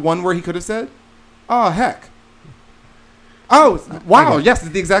forgot the one where he could have said, oh, heck. Oh, wow. Okay. Yes,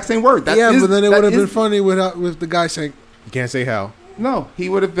 it's the exact same word. But then it would have been funny with the guy saying, you can't say hell. No, he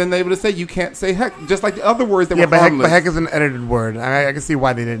would have been able to say you can't say heck, just like the other words that were harmless. But heck is an edited word. I can see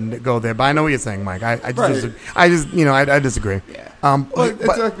why they didn't go there, but I know what you're saying, Mike. I disagree. Yeah. For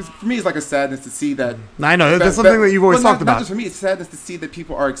me, it's like a sadness to see that. I know that's something that you've always talked about. Not just for me, it's sadness to see that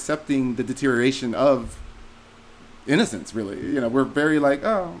people are accepting the deterioration of innocence. Really, you know, we're very like,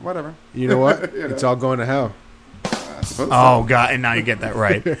 oh, whatever. You know what? It's all going to hell. I suppose. Oh, God. And now you get that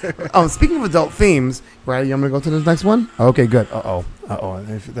right. Speaking of adult themes, right, you want me to go to this next one? Okay, good. Uh-oh.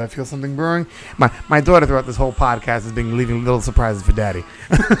 Did I feel something brewing? My daughter throughout this whole podcast has been leaving little surprises for Daddy.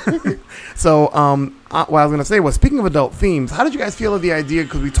 So, what I was going to say was, speaking of adult themes, how did you guys feel of the idea?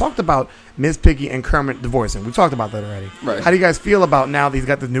 Because we talked about Miss Piggy and Kermit divorcing. We talked about that already. Right. How do you guys feel about now that he's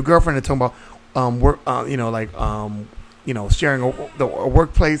got this new girlfriend and talking about sharing a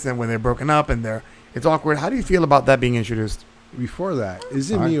workplace, and when they're broken up and it's awkward. How do you feel about that being introduced? Before that,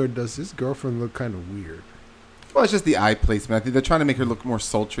 is it me or does this girlfriend look kind of weird? Well, it's just the eye placement. I think they're trying to make her look more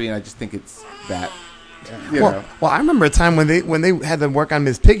sultry, and I just think it's that. Well, I remember a time when they had to work on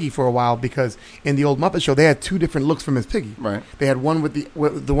Miss Piggy for a while, because in the old Muppet Show they had two different looks for Miss Piggy. Right. They had one with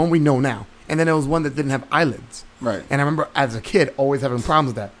the one we know now, and then there was one that didn't have eyelids. Right. And I remember as a kid always having problems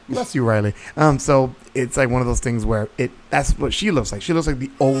with that. Bless you, Riley. So it's like one of those things where that's what she looks like. She looks like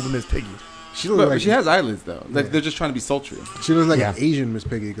the old Miss Piggy. She has eyelids though. Like, they're just trying to be sultry. She looks like an Asian Miss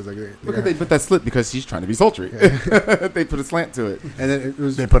Piggy because they put that slit because she's trying to be sultry. Yeah. They put a slant to it, and then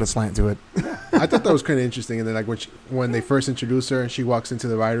they put a slant to it. I thought that was kind of interesting. And then like when they first introduce her and she walks into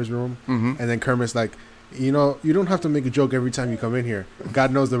the writers' room, and then Kermit's like, you don't have to make a joke every time you come in here.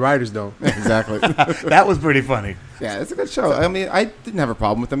 God knows the writers don't. Exactly. That was pretty funny. Yeah, it's a good show. I mean, I didn't have a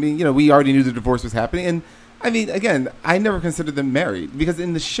problem with it. I mean, we already knew the divorce was happening, and I mean, again, I never considered them married because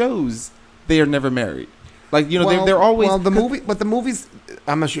in the shows they are never married. Like, they're always the movies.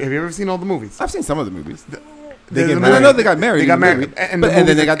 I'm not sure. Have you ever seen all the movies? I've seen some of the movies. They know they got married. They got married, and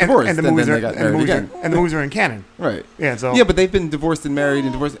then they got divorced, and then they got married again. And the movies are in canon, right? Yeah. So but they've been divorced and married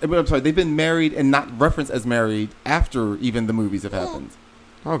and divorced. I'm sorry, they've been married and not referenced as married after even the movies have happened.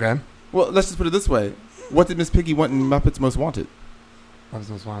 Okay. Well, let's just put it this way: what did Miss Piggy want in Muppets Most Wanted? Muppets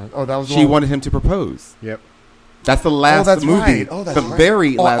Most Wanted. Oh, that was she wanted him to propose. Yep. That's the last movie. Right. Oh, that's right.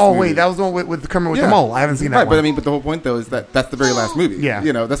 Very last movie. Oh, wait, that was the one with Kermit with the mole. I haven't seen that one. But the whole point, though, is that's the very last movie. Yeah.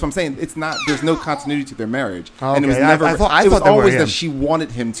 That's what I'm saying. It's not, there's no continuity to their marriage. Oh, and it was okay. never, I thought it was that always that she wanted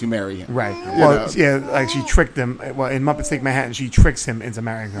him to marry him. Right. Like she tricked him. Well, in Muppets Take Manhattan, she tricks him into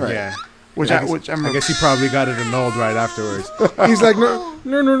marrying her. Right. Yeah. Which I guess he probably got it annulled right afterwards. He's like,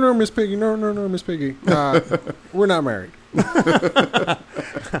 no, Miss Piggy, no, Miss Piggy, we're not married.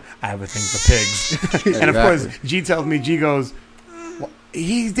 I have a thing for pigs. And of course, G tells me, G goes, well,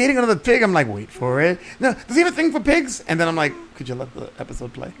 he's dating another pig. I'm like, wait for it. No, does he have a thing for pigs? And then I'm like, could you let the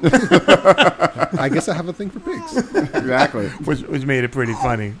episode play? I guess I have a thing for pigs. Exactly. Which made it pretty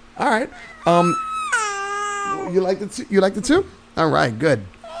funny. All right. You liked it too? All right, good.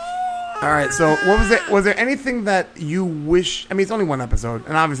 All right, so what was it? Was there anything that you wish? I mean, it's only one episode,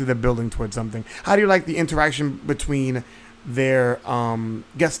 and obviously they're building towards something. How do you like the interaction between their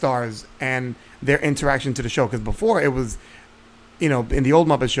guest stars and their interaction to the show? Because before it was, in the old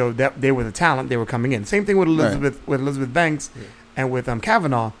Muppet Show, that they were the talent, they were coming in. Same thing with Elizabeth Banks and with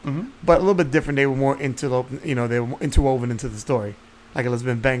Kavanaugh, but a little bit different. They were more they were interwoven into the story. Like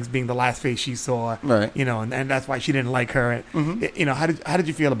Elizabeth Banks being the last face she saw, right? And that's why she didn't like her. How did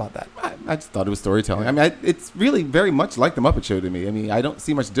you feel about that? I just thought it was storytelling. I mean, it's really very much like the Muppet Show to me. I mean, I don't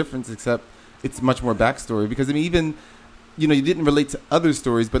see much difference except it's much more backstory. Because I mean, even you didn't relate to other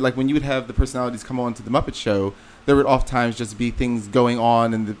stories, but like when you would have the personalities come on to the Muppet Show, there would oftentimes just be things going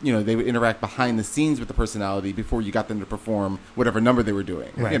on, and they would interact behind the scenes with the personality before you got them to perform whatever number they were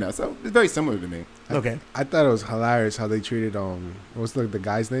doing. Right. So it's very similar to me. Okay. I thought it was hilarious how they treated what's the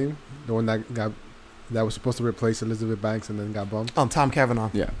guy's name? The one that was supposed to replace Elizabeth Banks and then got bumped. Tom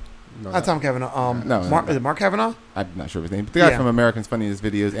Cavanaugh. Yeah. No, not Tom Cavanaugh. Is it Mark Cavanaugh? I'm not sure of his name, but the guy from American's Funniest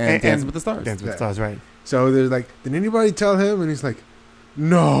Videos and Dancing with the Stars. Dancing with the Stars, right? So there's like, did anybody tell him? And he's like,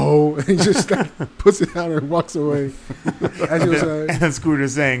 no. And he just puts it down and walks away. And then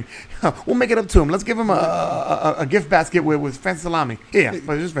Scooter's saying, we'll make it up to him. Let's give him a gift basket with fancy salami. Yeah,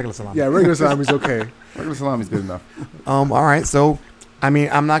 but just regular salami. Yeah, regular salami's okay. Regular salami's good enough. All right, so, I mean,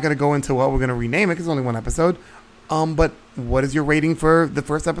 I'm not going to go into what we're going to rename it because it's only one episode. But what is your rating for the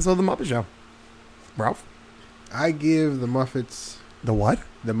first episode of The Muppet Show? Ralph? I give the Muppets... The what?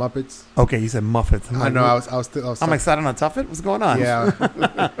 The Muppets. Okay, you said Muppets. I know. I was I'm like, sat on a Tuffet? What's going on?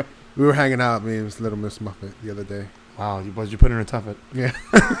 Yeah. We were hanging out, me and Little Miss Muppet, the other day. Wow, you put in a Tuffet. Yeah.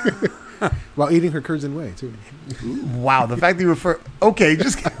 While eating her curds and whey, too. Wow, the fact that you refer... Okay,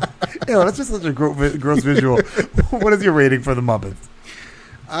 just... that's just such a gross visual. What is your rating for the Muppets?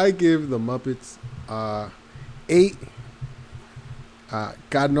 I give the Muppets 8.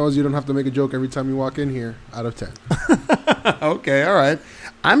 God knows you don't have to make a joke every time you walk in here. Out of 10. Okay, all right.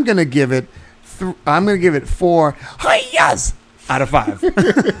 I'm gonna give it 4 hi-yas out of 5.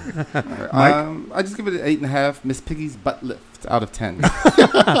 I just give it an 8.5. Miss Piggy's butt lift out of 10.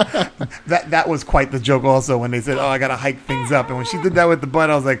 That was quite the joke also when they said, "Oh, I gotta hike things up," and when she did that with the butt,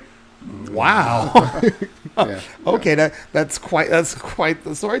 I was like, "Wow." Yeah. Okay, that's quite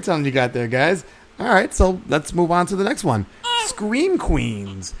the storytelling you got there, guys. All right, so let's move on to the next one. Scream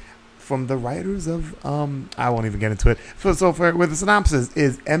Queens, from the writers of I won't even get into it. So with the synopsis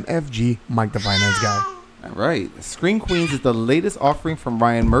is MFG, Mike the Finance Guy. All right. Scream Queens is the latest offering from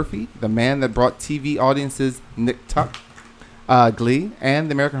Ryan Murphy, the man that brought TV audiences Nick Tuck, Glee, and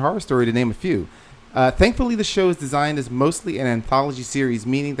The American Horror Story, to name a few. Thankfully, the show is designed as mostly an anthology series,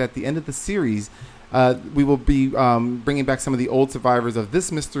 meaning that at the end of the series, we will be bringing back some of the old survivors of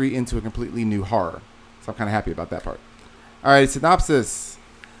this mystery into a completely new horror. So I'm kind of happy about that part. All right, synopsis.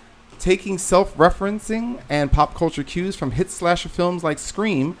 Taking self-referencing and pop culture cues from hit slasher films like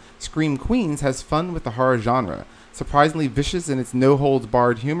Scream, Scream Queens has fun with the horror genre. Surprisingly vicious in its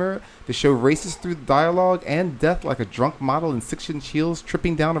no-holds-barred humor, the show races through the dialogue and death like a drunk model in 6-inch heels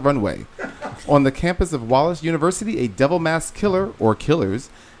tripping down a runway. On the campus of Wallace University, a devil-masked killer, or killers,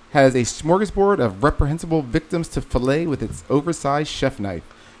 has a smorgasbord of reprehensible victims to fillet with its oversized chef knife.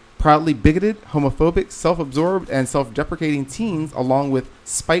 Proudly bigoted, homophobic, self-absorbed, and self-deprecating teens, along with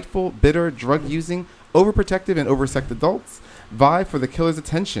spiteful, bitter, drug-using, overprotective, and oversexed adults, vie for the killer's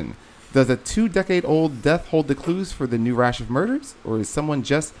attention. Does a 2-decade-old death hold the clues for the new rash of murders, or is someone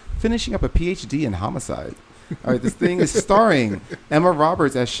just finishing up a PhD in homicide? All right, this thing is starring Emma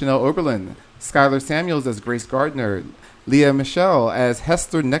Roberts as Chanel Oberlin, Skylar Samuels as Grace Gardner, Leah Michelle as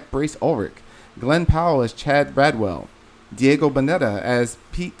Hester Neckbrace Ulrich, Glenn Powell as Chad Bradwell, Diego Boneta as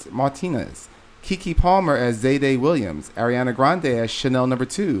Pete Martinez, Kiki Palmer as Zayday Williams, Ariana Grande as Chanel No.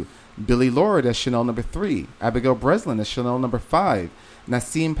 2, Billy Lord as Chanel No. 3, Abigail Breslin as Chanel No. 5,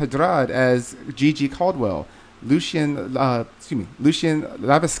 Nassim Pedrad as Gigi Caldwell, Lucien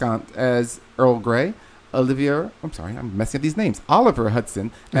Laviscant as Earl Grey, Oliver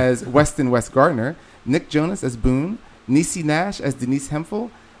Hudson as Weston West Gardner, Nick Jonas as Boone, Niecy Nash as Denise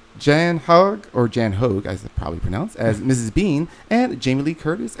Hemphill, Jan Hogue, as it's probably pronounced, as Mrs. Bean, and Jamie Lee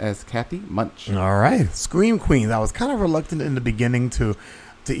Curtis as Kathy Munch. All right, Scream Queens. I was kind of reluctant in the beginning to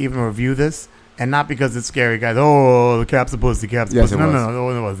even review this, and not because it's scary, guys. Oh, the cap's a pussy, cap's a pussy. No,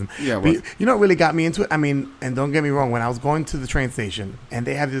 it wasn't. Yeah, it was. You know what really got me into it? I mean, and don't get me wrong, when I was going to the train station, and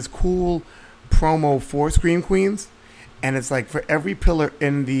they have this cool promo for Scream Queens, and it's like for every pillar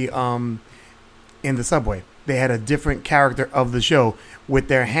in the subway, they had a different character of the show with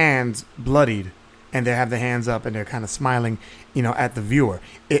their hands bloodied, and they have their hands up and they're kind of smiling, at the viewer.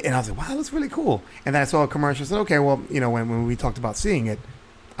 And I was like, wow, that's really cool. And then I saw a commercial. I said, okay, well, when we talked about seeing it,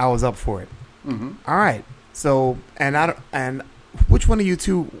 I was up for it. Mm-hmm. All right. So, and which one of you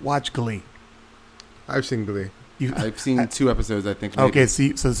two watch Glee? I've seen Glee. I've seen 2 episodes, I think. Maybe. Okay,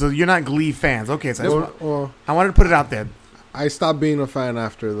 so you're not Glee fans. Okay, so I wanted to put it out there. I stopped being a fan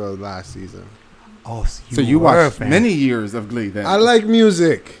after the last season. Oh, so you watched many years of Glee then. I like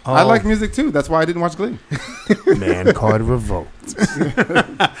music. Oh. I like music too. That's why I didn't watch Glee. Man card revoked.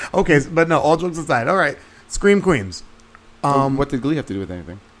 Okay, but no, all jokes aside. All right, Scream Queens. What did Glee have to do with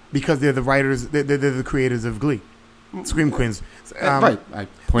anything? Because they're the writers, they're the creators of Glee. Scream Queens. Right. I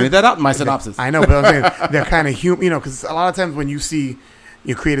pointed that out in my synopsis. I know, but I'm saying they're kind of human, because a lot of times when you see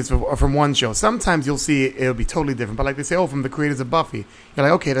your creators from one show, sometimes you'll see it'll be totally different. But like they say, from the creators of Buffy, you're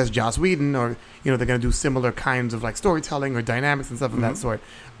like, okay, that's Joss Whedon, or they're going to do similar kinds of like storytelling or dynamics and stuff of that sort.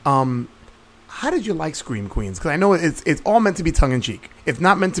 How did you like Scream Queens? Because I know it's all meant to be tongue in cheek. It's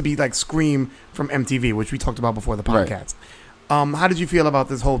not meant to be like Scream from MTV, which we talked about before the podcast. Right. How did you feel about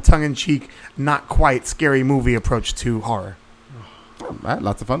this whole tongue in cheek, not quite scary movie approach to horror? I had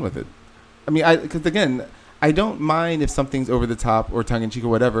lots of fun with it. I mean, because again, I don't mind if something's over the top or tongue in cheek or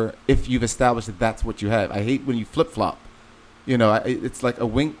whatever if you've established that that's what you have. I hate when you flip flop. It's like a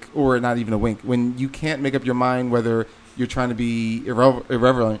wink or not even a wink when you can't make up your mind whether you're trying to be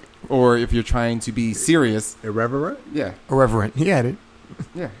irreverent or if you're trying to be serious. Irreverent? Yeah. Irreverent. He had it.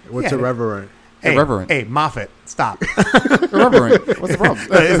 Yeah. What's irreverent? Hey, Moffat, stop. Irreverent. What's the problem?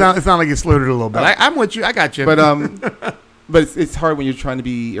 It's not like you slurred it a little bit. I'm with you. I got you. But it's hard when you're trying to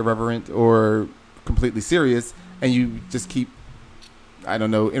be irreverent or completely serious and you just keep, I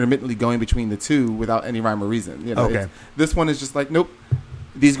don't know, intermittently going between the two without any rhyme or reason. Okay. This one is just like, nope,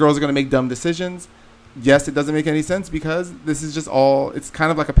 these girls are going to make dumb decisions. yes, it doesn't make any sense because this is just all. It's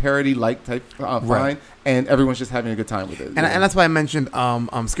kind of like a parody-like type line, and everyone's just having a good time with it. And that's why I mentioned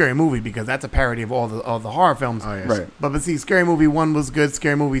Scary Movie, because that's a parody of all the horror films. Oh, yes. Right. But see, Scary Movie 1 was good.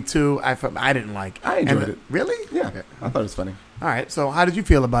 Scary Movie 2, I didn't like. I enjoyed it. Really? Yeah, I thought it was funny. All right. So how did you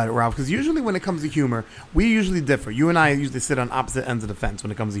feel about it, Ralph? Because usually when it comes to humor, we usually differ. You and I usually sit on opposite ends of the fence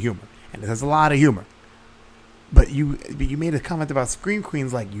when it comes to humor, and there's a lot of humor. But you made a comment about Scream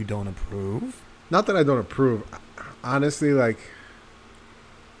Queens, like you don't approve. Not that I don't approve. Honestly, like,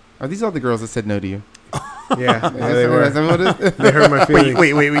 Are these all the girls that said no to you? yeah, they Is were. that what it is? They hurt my feelings.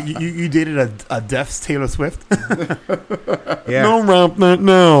 Wait. You dated a deaf Taylor Swift? Yeah, No, Ralph, not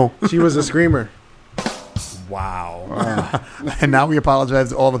now. she was a screamer. Wow. And now we apologize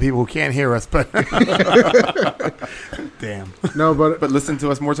to all the people who can't hear us, but damn. No, but But listen to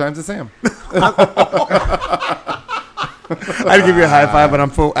us more times than Sam. I'd give you a high five, but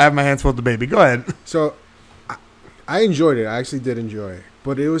I have my hands full of the baby. Go ahead. so I enjoyed it. I actually did enjoy it.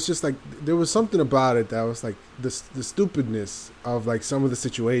 But it was just like there was something about it that was like the stupidness of like some of the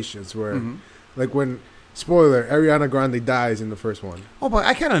situations where, like when spoiler, Ariana Grande dies in the first one. Oh, but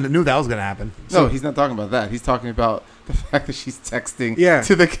I kind of knew that was going to happen. No, he's not talking about that. He's talking about the fact that she's texting Yeah.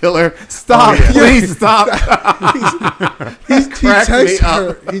 to the killer. Stop, Oh, yeah. please stop.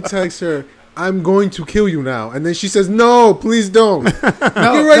 He texts her, "I'm going to kill you now," and then she says, "No, please don't."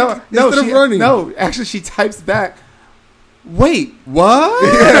 No, You're right. Instead of running. No, actually, she types back. Wait, what?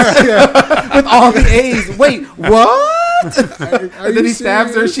 Yeah. With all the A's. Wait, what? Are And then you he stabs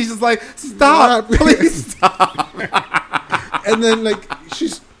her. serious? She's just like, stop, Stop. please stop. And then like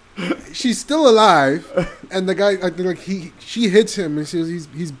she's still alive, and the guy like she hits him and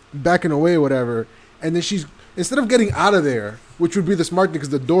he's backing away or whatever, and then she's instead of getting out of there, which would be the smart thing because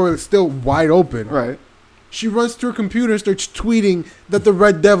the door is still wide open. Right. She runs to her computer and starts tweeting that the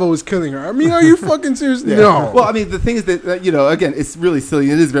Red Devil is killing her. I mean, are you fucking serious? Yeah. No. Well, I mean, the thing is that, again, it's really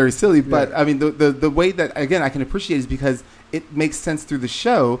silly. It is very silly. But, Yeah. I mean, the way that, again, I can appreciate is because it makes sense through the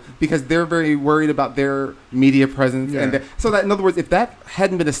show because they're very worried about their media presence. Yeah. And so that, in other words, if that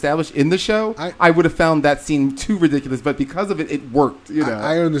hadn't been established in the show, I would have found that scene too ridiculous. But because of it, it worked,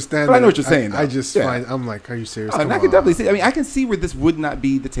 I understand. But I know that. what you're saying, I though. just Yeah. find I'm like, are you serious? And Come I can on. definitely see. I mean, I can see where this would not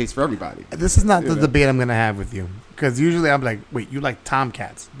be the taste for everybody. This is not the Yeah. debate I'm going to have with you. Because usually I'm like, wait, you like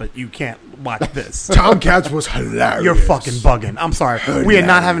Tomcats, but you can't watch this. Tomcats was hilarious. You're fucking bugging. I'm sorry. We are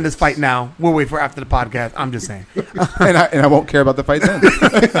not having this fight now. We'll wait for after the podcast. I'm just saying. and I won't care about the fight then.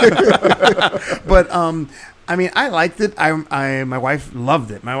 But I mean, I liked it. My wife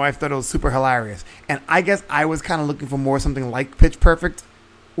loved it. My wife thought it was super hilarious. And I guess I was kind of looking for more something like Pitch Perfect,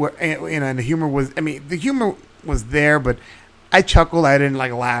 where and the humor was. I mean, the humor was there, but I chuckled. I didn't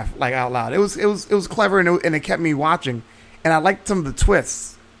like laugh like out loud. It was clever and it kept me watching. And I liked some of the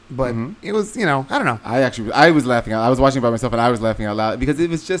twists, but it was I don't know. I was laughing out. I was watching by myself and I was laughing out loud because it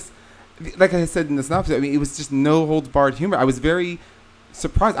was just like I said in the synopsis. I mean, it was just no holds barred humor. I was very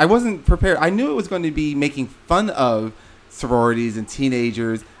surprised. I wasn't prepared. I knew it was going to be making fun of sororities and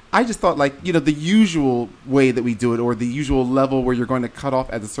teenagers. I just thought like the usual way that we do it or the usual level where you're going to cut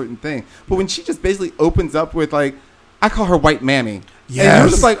off at a certain thing. But when she just basically opens up with like, I call her White Mammy. Yes. And you're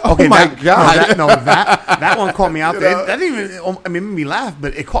just like, oh my God. That one caught me out there. That didn't even, it made me laugh,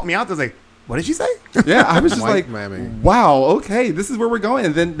 but it caught me out there. I was like, what did she say? Yeah, I was just White like, Mammy. wow, okay, this is where we're going.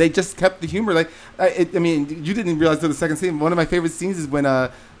 And then they just kept the humor. Like, I mean, you didn't realize till the second scene. One of my favorite scenes is when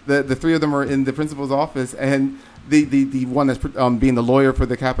the three of them are in the principal's office and the one that's being the lawyer for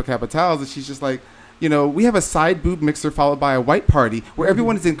the Kappa Kappa Tals, and she's just like, we have a side boob mixer followed by a white party where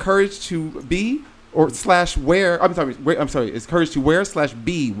everyone is encouraged to be or slash wear. I'm sorry. It's encouraged to wear slash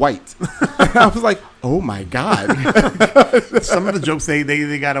be white. I was like, oh my God. Some of the jokes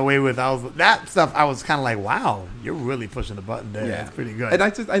they got away with, that stuff. I was kind of like, wow, you're really pushing the button there. Yeah, it's pretty good. And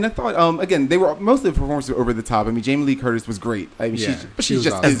I thought again they were most of the performances were over the top. I mean, Jamie Lee Curtis was great. I mean, Yeah, she's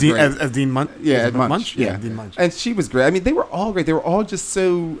just as Dean, great. as Dean Munch. Yeah, Is it Munch. Yeah, Dean Munch. And she was great. I mean, they were all great. They were all just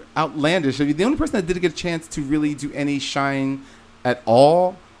so outlandish. I mean, the only person that didn't get a chance to really do any shine at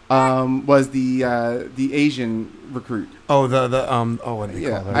all was the Asian recruit. Oh, what do they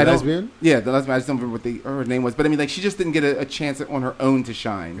call her? I don't- Lesbian? Yeah, the lesbian. I just don't remember what her name was. But I mean, like, she just didn't get a chance on her own to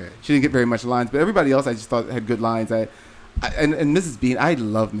shine. Okay. She didn't get very much lines. But everybody else, I just thought had good lines. And Mrs. Bean, I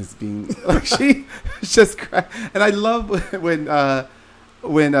love Mrs. Bean. Like, she just and I love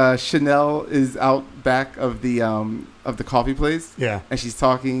when Chanel is out back of the coffee place. Yeah. And she's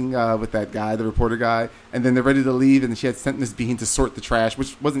talking with that guy, the reporter guy, and then they're ready to leave, and she had sent Miss Bean to sort the trash,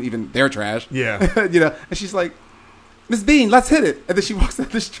 which wasn't even their trash. Yeah. And she's like, Miss Bean, let's hit it. And then she walks down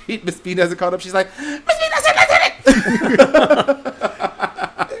the street. Miss Bean hasn't caught up. She's like, Miss Bean, let's hit it.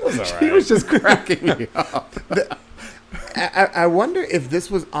 It was She was just cracking me up. I wonder if this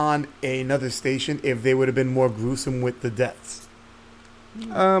was on another station, if they would have been more gruesome with the deaths.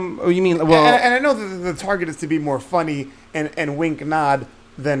 Oh, you mean well? And I know that the target is to be more funny and wink nod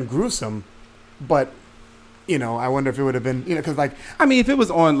than gruesome, but I wonder if it would have been because like I mean, if it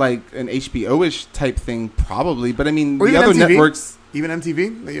was on like an HBO-ish type thing, probably. But I mean, or the even other MTV. Networks. Even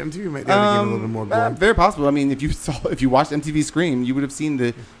MTV, might have a little bit more gore. Very possible. I mean, if you watched MTV Scream, you would have seen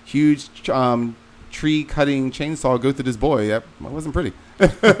the huge tree cutting chainsaw go through this boy. That wasn't pretty.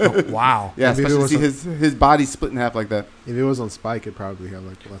 Wow. Yeah, Maybe especially to see his body split in half like that. If it was on Spike, it'd probably have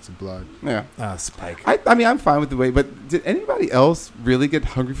like lots of blood. Yeah. Spike. I mean, I'm fine with the way, but did anybody else really get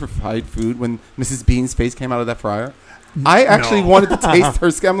hungry for fried food when Mrs. Bean's face came out of that fryer? I actually wanted to taste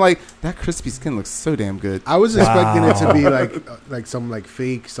her skin. I'm like, that crispy skin looks so damn good. I was expecting it to be like some like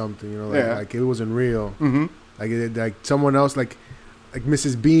fake something, like it wasn't real. Mm-hmm. Like someone else, like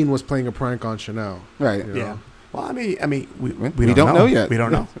Mrs. Bean was playing a prank on Chanel. Right. You know? Yeah. Well, I mean, we don't know yet. We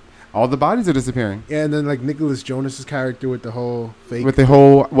don't know. All the bodies are disappearing. Yeah, and then like Nicholas Jonas's character with the whole fake With the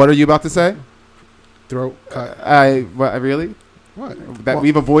whole, what are you about to say? throat cut. Really? What? That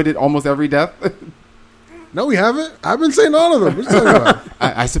we've avoided almost every death? No, we haven't. I've been saying all of them. What are you talking about?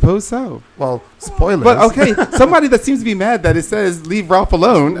 I suppose so. Well, spoilers. But okay, somebody that seems to be mad that it says leave Ralph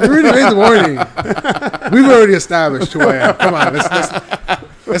alone. We already made the warning. We've already established who I am. Come on,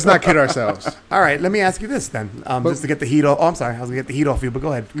 let's not kid ourselves. All right, let me ask you this then, just to get the heat off. Oh, I'm sorry, I was gonna get the heat off you, but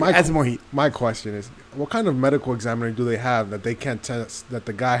go ahead. Add some more heat. My question is, what kind of medical examiner do they have that they can't test that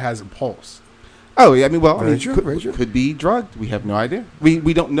the guy has a pulse? Oh, yeah, I mean, Very true. could be drugged. We have no idea.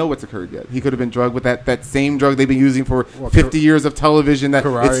 We don't know what's occurred yet. He could have been drugged with that same drug they've been using for 50 years of television that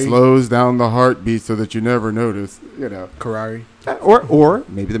Ferrari. it slows down the heartbeat so that you never notice, Ferrari. Or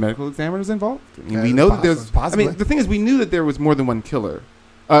maybe the medical examiner's involved. I mean, we know that there's... possibly. I mean, the thing is, we knew that there was more than one killer.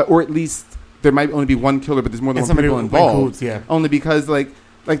 Or at least there might only be one killer, but there's more than And one somebody people who involved. includes, yeah. Only because, like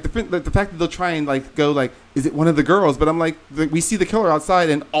the fact that they'll try and go is it one of the girls? But I'm like, we see the killer outside,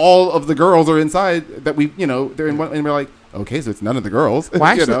 and all of the girls are inside. That they're in one, and we're like, okay, so it's none of the girls.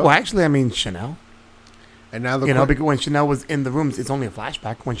 Well, actually, I mean Chanel. And now because when Chanel was in the rooms, it's only a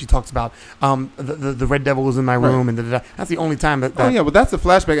flashback when she talks about the Red Devil was in my room, and that's the only time that. Oh yeah, well that's a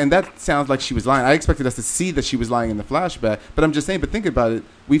flashback, and that sounds like she was lying. I expected us to see that she was lying in the flashback, but I'm just saying. But think about it: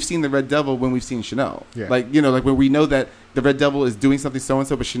 we've seen the Red Devil when we've seen Chanel. Yeah. Like where we know that the Red Devil is doing something so and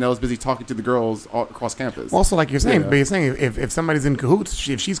so, but Chanel is busy talking to the girls all across campus. Also, like you're saying, Yeah. but you're saying if somebody's in cahoots,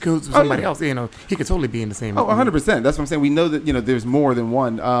 if she's cahoots with somebody else, he could totally be in the same. Oh, 100%. That's what I'm saying. We know that there's more than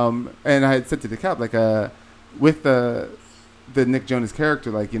one. And I had said to the cap with the Nick Jonas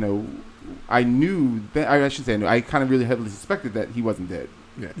character, I knew that I should say I knew. I kind of really heavily suspected that he wasn't dead.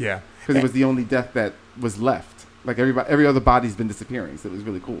 Yeah, because it was the only death that was left. Like every other body's been disappearing, so it was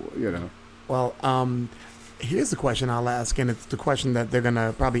really cool. Well, here's the question I'll ask, and it's the question that they're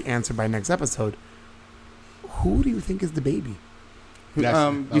gonna probably answer by next episode. Who do you think is the baby?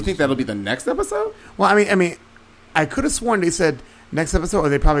 You think that'll be the next episode? Well, I mean, I could have sworn they said next episode, or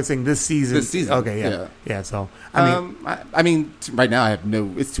they probably saying this season. This season. Okay, yeah. So I mean, right now I have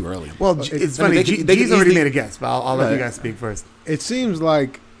no. It's too early. Well, it's funny. G's already made a guess, but I'll let you guys speak first. It seems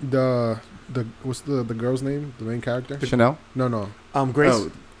like what's the girl's name? The main character? Chanel? No. Grace.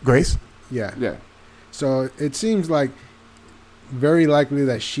 Oh. Grace. Yeah. So it seems like very likely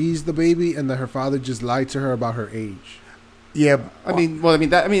that she's the baby and that her father just lied to her about her age. Yeah,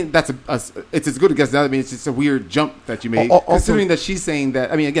 that's it's as good a guess now. I mean, it's just a weird jump that you made, considering that she's saying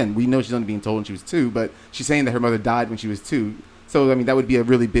that. I mean, again, we know she's only being told when she was 2, but she's saying that her mother died when she was 2. So, I mean, that would be a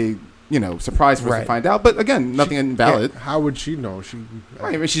really big, surprise for us to find out. But again, nothing invalid. Yeah, how would she know?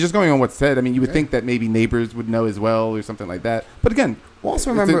 I mean, she's just going on what's said. I mean, you would think that maybe neighbors would know as well or something like that. But again, also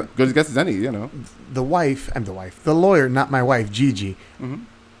remember, it's as good a guess as any. The lawyer, not my wife, Gigi. Mm-hmm.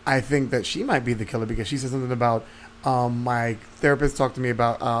 I think that she might be the killer because she said something about. My therapist talked to me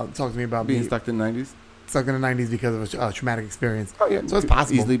about being stuck in the 90s. Stuck in the 90s because of a traumatic experience. Oh yeah, so it's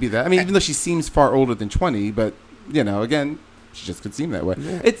possible. Easily be that. I mean, even though she seems far older than 20, but again, she just could seem that way.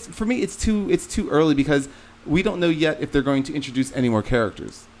 Yeah. For me, it's too early because we don't know yet if they're going to introduce any more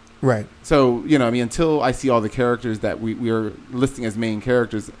characters. Right. So until I see all the characters that we are listing as main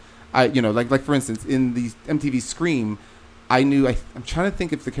characters, like for instance in the MTV Scream. I'm trying to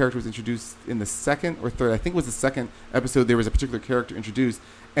think if the character was introduced in the second or third. I think it was the second episode. There was a particular character introduced,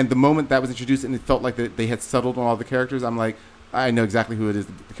 and the moment that was introduced, and it felt like they had settled on all the characters. I'm like, I know exactly who it is.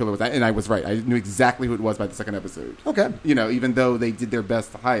 The killer was, and I was right. I knew exactly who it was by the second episode. Okay. Even though they did their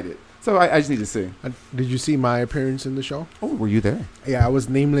best to hide it. So I just need to see. Did you see my appearance in the show? Oh, were you there? Yeah, I was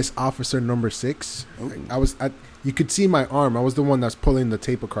nameless officer number 6. Oh. you could see my arm. I was the one that's pulling the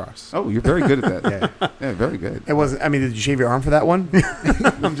tape across. Oh, you're very good at that. Yeah. Yeah, very good. It wasn't. I mean, did you shave your arm for that one?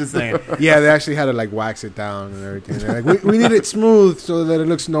 I'm just saying. Yeah, they actually had to like wax it down and everything. They're like, we need it smooth so that it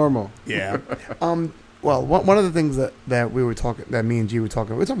looks normal. Yeah. Well, one of the things that we were talking, that me and G were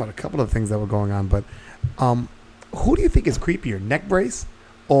talking about a couple of things that were going on, but who do you think is creepier, Neck Brace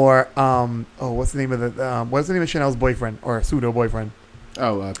or what's the name of Chanel's boyfriend or pseudo boyfriend?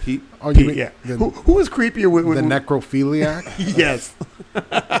 Oh, Pete. Oh, Pete, mean yeah. the, Who is creepier with the necrophiliac? Yes.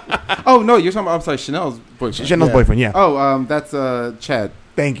 Oh no, you're talking about. I'm sorry, Chanel's boyfriend. Chanel's Yeah. boyfriend. Yeah. Oh, that's Chad.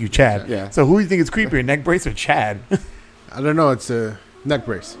 Thank you, Chad. Yeah. So who do you think is creepier, Neck Brace or Chad? I don't know. It's a neck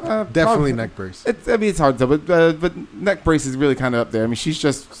brace. Definitely Probably- neck brace. It's hard to tell, but Neck Brace is really kind of up there. I mean, she's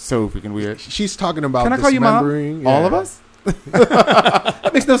just so freaking weird. She's talking about Can I call you mom? dismembering. All Yeah. of us?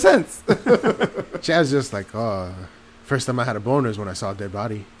 That makes no sense. Chad's just like, oh, first time I had a boner is when I saw a dead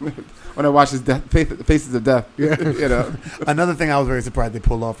body. When I watch his Faces of Death, Yeah. you know. Another thing I was very surprised they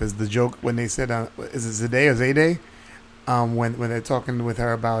pulled off is the joke when they said, is it Zayday or Zayday? When they're talking with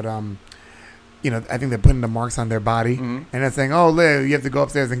her about, I think they're putting the marks on their body. Mhm. And they're saying, oh, Liv, you have to go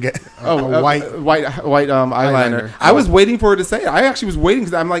upstairs and get... A white eyeliner. Eyeliner. I was waiting for her to say it. I actually was waiting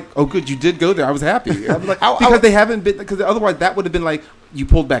because I'm like, oh, good, you did go there. I was happy. I'm like, because they haven't been, because otherwise that would have been like, you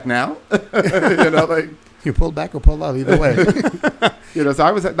pulled back now, like. You pulled back or pulled out, either way. So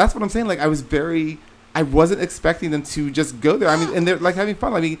that's what I'm saying. Like, I wasn't expecting them to just go there. I mean, and they're like having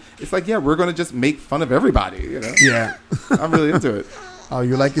fun. I mean, it's like, yeah, we're going to just make fun of everybody, Yeah. I'm really into it. Oh,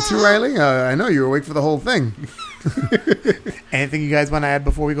 you like it too, Riley? I know you were awake for the whole thing. Anything you guys want to add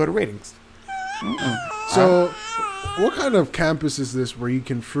before we go to ratings? So, what kind of campus is this where you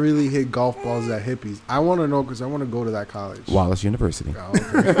can freely hit golf balls at hippies? I want to know because I want to go to that college. Wallace University. Oh,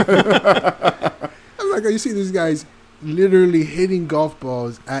 okay. I'm like, you see these guys literally hitting golf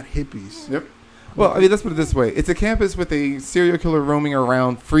balls at hippies. Yep. Well, I mean, let's put it this way. It's a campus with a serial killer roaming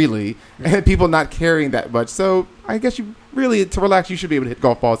around freely and people not caring that much. So I guess to relax, you should be able to hit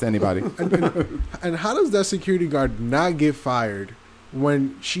golf balls to anybody. And how does that security guard not get fired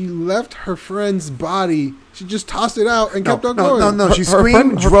when she left her friend's body? She just tossed it out and kept on going. No. She Her screamed,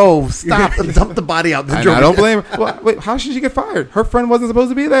 friend- drove, stopped, and dumped the body out. I don't blame her. Well, wait, how should she get fired? Her friend wasn't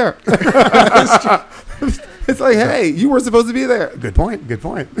supposed to be there. It's like, hey, you were supposed to be there. Good point.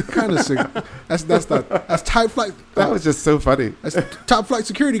 Kind of sick. That's type flight. That was just so funny. That's top flight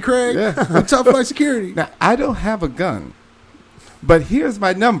security, Craig. Yeah. Top flight security. Now, I don't have a gun, but here's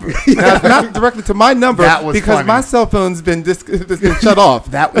my number. Now, it's not directly to my number That was because funny. my cell phone's been shut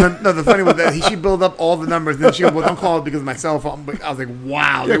off. The funny was that she built up all the numbers, and then she don't call it because of my cell phone. But I was like,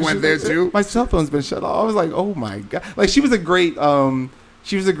 wow, they went there too. My cell phone's been shut off. I was like, oh my god! Like she was a great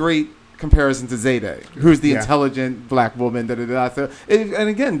comparison to Zayday, who's the intelligent black woman. So, and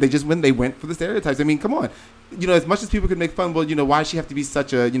again, they went for the stereotypes. I mean, come on, as much as people could make fun. Well, why does she have to be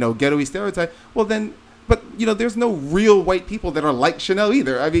such a ghetto-y stereotype? Well, then. But there's no real white people that are like Chanel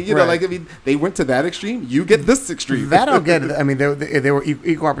either. I mean, they went to that extreme. You get this extreme. That I'll get. I mean, they were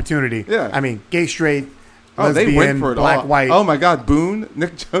equal opportunity. Yeah. I mean, gay, straight, Oh, they lesbian, went for it black, all. white. Oh my God, Boone,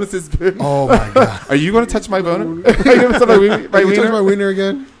 Nick Jonas's Boone. Oh my god. Are you going to touch my boner? Are you going to touch my Can you touch wiener? my wiener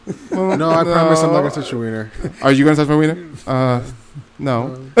again? No, I promise I'm not gonna touch your wiener. Are you going to touch my wiener?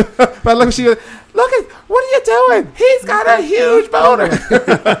 No. But look, look at what are you doing? He's got a huge boner.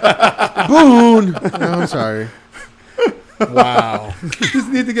 Boone. No, I'm sorry. Wow. Just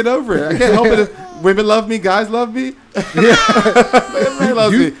need to get over it. I can't help it. If women love me, guys love me. Everybody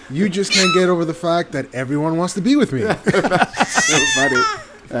loves me. You just can't get over the fact that everyone wants to be with me. So funny.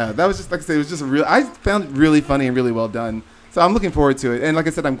 That was just like I said. It was just I found it really funny and really well done. So I'm looking forward to it. And like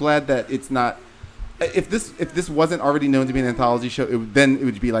I said, I'm glad that it's not. If this wasn't already known to be an anthology show, then it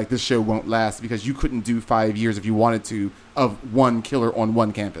would be like this show won't last because you couldn't do 5 years if you wanted to of one killer on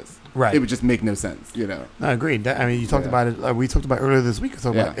one campus. Right. It would just make no sense, No, agreed. I mean, you talked about it. We talked about it earlier this week.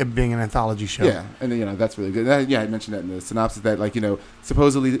 About it being an anthology show. Yeah, and that's really good. I mentioned that in the synopsis that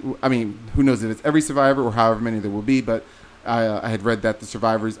supposedly, I mean, who knows if it's every survivor or however many there will be, but I had read that the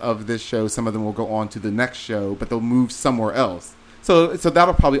survivors of this show, some of them will go on to the next show, but they'll move somewhere else. So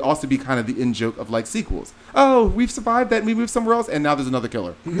that'll probably also be kind of the in joke of like sequels. Oh, we've survived that, and we moved somewhere else, and now there's another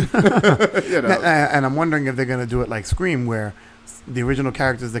killer. And I'm wondering if they're going to do it like Scream, where the original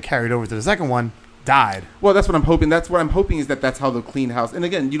characters that carried over to the second one died. Well, that's what I'm hoping. That's what I'm hoping is that's how they'll clean house. And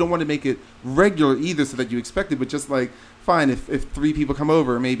again, you don't want to make it regular either, so that you expect it. But just like, fine, if 3 people come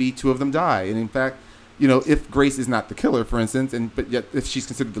over, maybe 2 of them die, and in fact. If Grace is not the killer, for instance, but yet if she's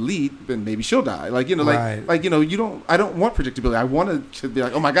considered the lead, then maybe she'll die. Right. You don't. I don't want predictability. I want to be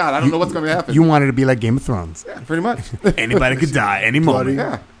like, oh my God, I don't know what's going to happen. You want it to be like Game of Thrones. Yeah, pretty much. Anybody could die any moment.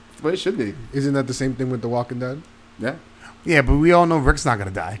 Yeah. Well, it should be. Isn't that the same thing with The Walking Dead? Yeah. Yeah, but we all know Rick's not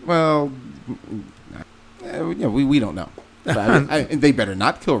gonna die. Well, we don't know. But they better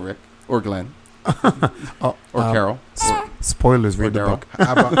not kill Rick or Glenn or Carol. Spoilers. Or Read the Daryl. book.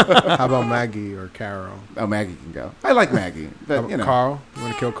 How about Maggie or Carol? Oh, Maggie can go. I like Maggie, but you know. Carl? You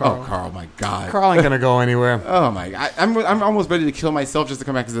want to kill Carl? Oh, Carl! My God. Carl ain't gonna go anywhere. Oh my God! I'm almost ready to kill myself just to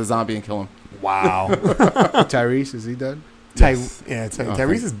come back as a zombie and kill him. Wow. Tyrese, is he dead? Yes.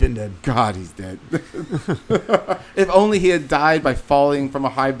 Tyrese has been dead. God, he's dead. If only he had died by falling from a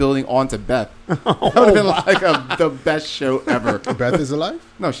high building onto Beth. That would have been like the best show ever. Beth is alive?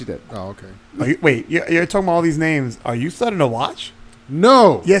 No, she did. Oh, okay. Wait, you're talking about all these names. Are you starting to watch?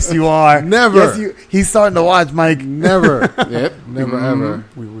 No. Yes, you are. Never. Yes, he's starting to watch, Mike. Never. Yep. Never, ever.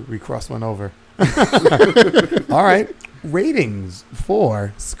 We crossed one over. All right. Ratings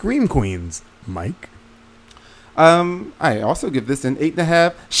for Scream Queens, Mike. I also give this an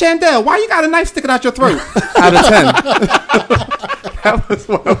 8.5. Chandel, why you got a knife sticking out your throat? Out of 10. That was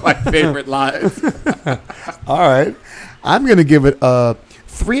one of my favorite lines. All right. I'm going to give it a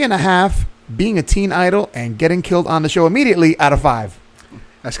 3.5, being a teen idol and getting killed on the show immediately, out of 5.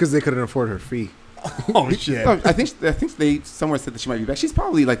 That's because they couldn't afford her fee. Oh, shit. No, I think they somewhere said that she might be back. She's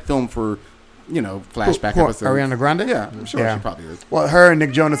probably like filmed for, flashback episodes. Ariana Grande? Yeah, I'm sure she probably is. Well, her and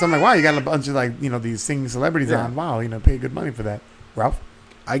Nick Jonas, I'm like, wow, you got a bunch of these singing celebrities Yeah. on. Wow, pay good money for that. Ralph?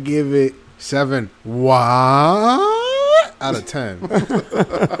 I give it 7. What? Out of 10.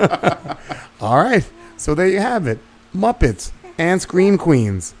 All right. So there you have it. Muppets and Scream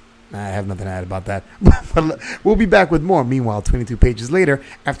Queens. I have nothing to add about that. But we'll be back with more. Meanwhile, 22 pages later,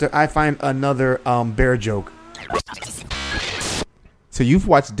 after I find another bear joke. So you've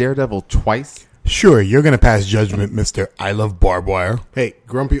watched Daredevil twice? Sure, you're going to pass judgment, Mr. I love barbed wire. Hey,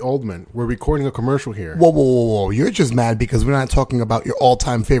 Grumpy Oldman, we're recording a commercial here. Whoa. You're just mad because we're not talking about your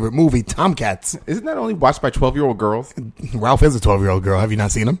all-time favorite movie, Tomcats. Isn't that only watched by 12-year-old girls? Ralph is a 12-year-old girl. Have you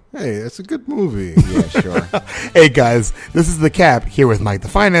not seen him? Hey, that's a good movie. Yeah, sure. Hey, guys, this is The Cap, here with Mike the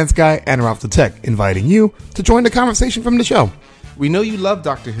Finance Guy and Ralph the Tech, inviting you to join the conversation from the show. We know you love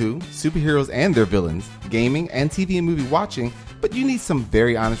Doctor Who, superheroes and their villains, gaming, and TV and movie watching, but you need some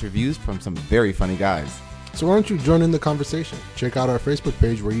very honest reviews from some very funny guys. So why don't you join in the conversation? Check out our Facebook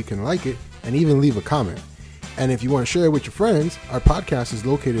page where you can like it and even leave a comment. And if you want to share it with your friends, our podcast is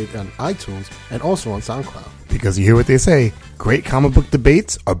located on iTunes and also on SoundCloud. Because you hear what they say, great comic book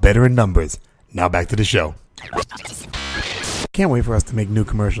debates are better in numbers. Now back to the show. Can't wait for us to make new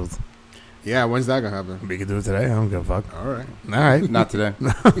commercials. Yeah, when's that going to happen? We can do it today. I don't give a fuck. All right. All right. Not today.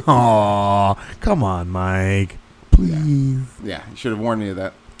 Aw, come on, Mike. Please. Yeah, you should have warned me of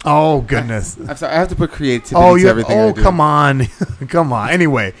that. Oh, goodness. I'm sorry, I have to put creativity to everything I do. Come on. Come on.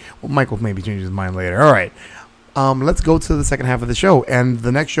 Anyway, well, Mike will maybe change his mind later. All right. Let's go to the second half of the show. And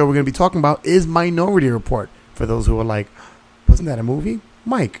the next show we're going to be talking about is Minority Report. For those who are like, wasn't that a movie?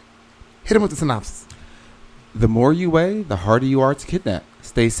 Mike, hit him with the synopsis. The more you weigh, the harder you are to kidnap.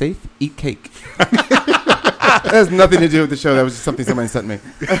 Stay safe, eat cake. That has nothing to do with the show. That was just something somebody sent me.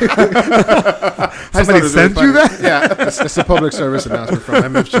 Somebody sent you that? Yeah. It's a public service announcement from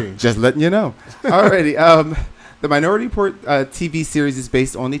MFG. Just letting you know. Alrighty. The Minority Report TV series is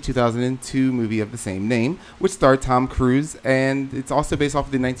based on the 2002 movie of the same name, which starred Tom Cruise, and it's also based off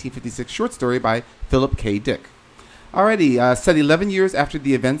of the 1956 short story by Philip K. Dick. Alrighty. Set 11 years after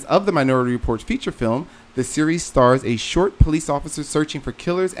the events of the Minority Report feature film, the series stars a short police officer searching for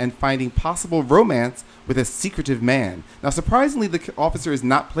killers and finding possible romance with a secretive man. Now, surprisingly, the officer is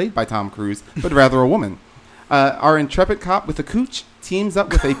not played by Tom Cruise, but rather a woman. Our intrepid cop with a cooch teams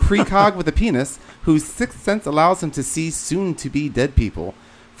up with a precog with a penis, whose sixth sense allows him to see soon-to-be dead people.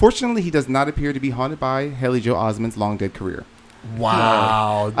 Fortunately, he does not appear to be haunted by Haley Joel Osment's long-dead career.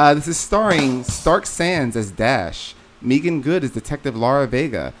 Wow. This is starring Stark Sands as Dash, Megan Good as Detective Laura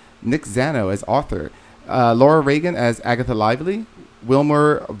Vega, Nick Zano as Arthur, Laura Reagan as Agatha Lively,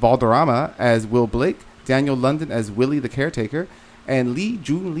 Wilmer Valderrama as Will Blake, Daniel London as Willie the Caretaker, and Lee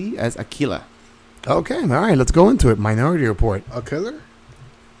Jun Lee as Aquila. Okay. All right. Let's go into it. Minority Report. A killer?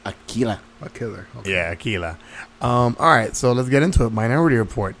 Aquila. A killer. Okay. Yeah, Aquila. All right. So let's get into it. Minority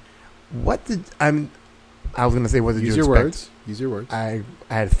Report. I was going to say, what did Use you your expect? words. Use your words. I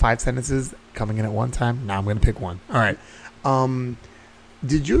had 5 sentences coming in at one time. Now I'm going to pick one. All right.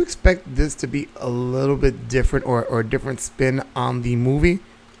 Did you expect this to be a little bit different or a different spin on the movie?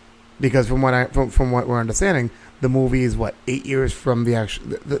 Because from what we're understanding, the movie is 8 years from the actual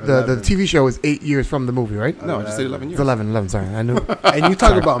the TV show is 8 years from the movie, right? No, I just said 11 years. It's 11. Sorry, I knew. And you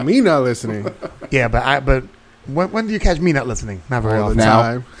talk about me not listening. Yeah, but when do you catch me not listening? Not very All often. the Now.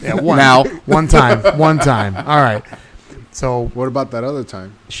 time. Yeah, Now. one time. All right. So What about that other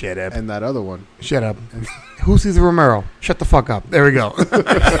time shut up. and that other one? Shut up. Who's Cesar Romero? Shut the fuck up. There we go.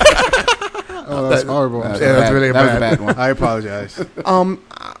 Oh, that's horrible. I'm That was sorry. Yeah, that's really that was bad. a bad one. I apologize.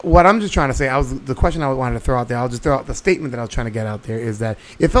 What I'm just trying to say, the question I wanted to throw out there. I'll just throw out the statement that I was trying to get out there is that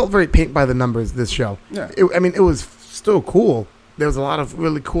it felt very paint by the numbers. This show. Yeah. It was still cool. There was a lot of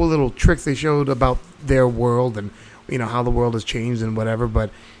really cool little tricks they showed about their world and how the world has changed and whatever. But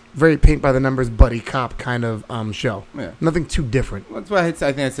very paint by the numbers, buddy cop kind of show. Yeah. Nothing too different. That's what I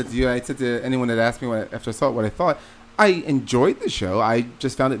think I said to you. I said to anyone that asked me after I saw it what I thought. I enjoyed the show. I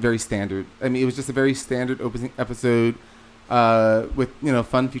just found it very standard. I mean, it was just a very standard opening episode with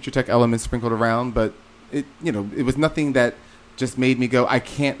fun future tech elements sprinkled around. But it was nothing that just made me go, I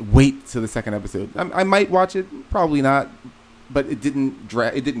can't wait till the second episode. I might watch it, probably not, but it didn't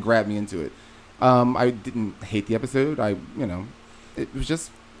grab me into it. I didn't hate the episode. It was just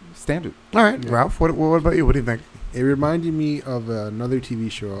standard. All right, Yeah. Ralph. What about you? What do you think? It reminded me of another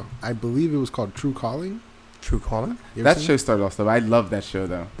TV show. I believe it was called True Calling. True Calling. You ever That seen show it? started off so. I love that show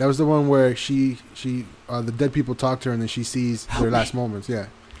though. That was the one where the dead people talk to her and then she sees their last moments. Yeah.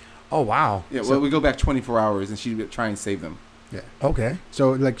 Oh wow. Yeah, So- well, we go back 24 hours and she would try and save them. Okay.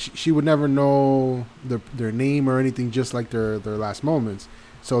 So like she would never know their name or anything, just like their last moments.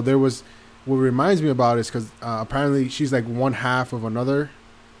 So there was what reminds me about it is because apparently she's like one half of another.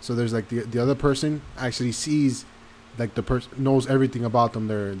 So there's like the other person actually sees like the person knows everything about them,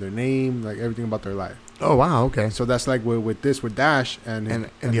 their name, like everything about their life. Oh wow. Okay. So that's like with Dash and And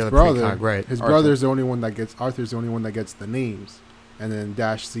his the other brother. peacock, right? His Arthur. brother's the only one that gets Arthur's the only one that gets the names, and then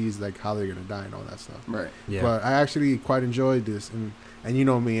Dash sees like how they're gonna die and all that stuff. Right. Yeah. But I actually quite enjoyed this, and you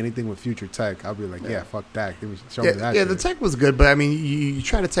know me, anything with future tech, I'll be like, yeah, fuck that. Give me, show me that. Yeah, the shit. tech was good, but I mean, you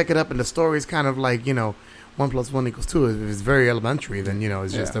try to tech it up, and the story's kind of like 1 + 1 = 2. If it's very elementary, then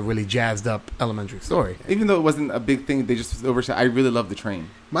it's just Yeah. a really jazzed up elementary story. Even though it wasn't a big thing, they just overshot. I really love the train.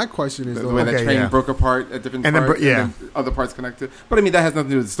 My question is The though, way that Okay, train yeah. broke apart at different And then parts, bro- yeah. and then other parts connected. But I mean, that has nothing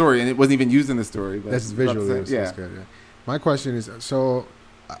to do with the story, and it wasn't even used in the story. But that's visually, it's yeah. good. Yeah. My question is, so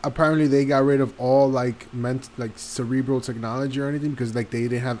apparently they got rid of all like cerebral technology or anything because like they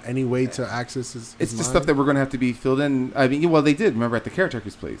didn't have any way to access his It's just mind? stuff that we're going to have to be filled in. I mean, well, they did. Remember at the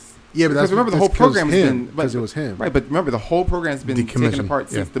caretaker's place. Yeah, but Because that's remember the that's whole program has him, been because it was him. Right, but remember the whole program's been taken Decommissioned, apart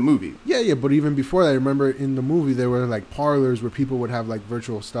yeah. since the movie. Yeah, but even before that, I remember in the movie there were like parlors where people would have like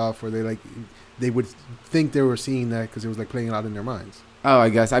virtual stuff where they would think they were seeing that because it was like playing it out in their minds. Oh, I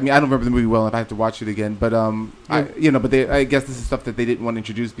guess. I mean, I don't remember the movie well enough. I have to watch it again. But I guess this is stuff that they didn't want to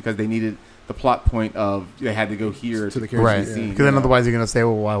introduce because they needed the plot point of they had to go here To the to Right. yeah. scene. Because then otherwise you're gonna say,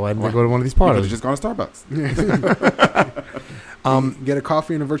 well, why didn't they go to one of these You could have parties? just gone to Starbucks. Get a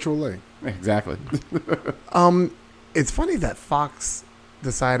coffee in a virtual lake. Exactly. It's funny that Fox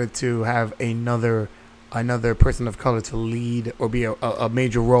decided to have another person of color to lead or be a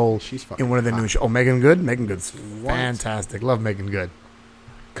major role She's fucking in one of the hot. new shows. Oh, Megan Good. Megan Good's What? fantastic. Love Megan Good.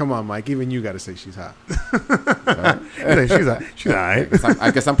 Come on, Mike. Even you got to say she's hot. She's all right.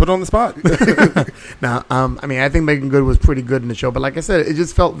 I guess I'm put on the spot. Now, I mean, I think Megan Good was pretty good in the show, but like I said, it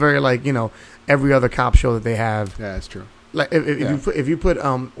just felt very like every other cop show that they have. Yeah, that's true. Like if you put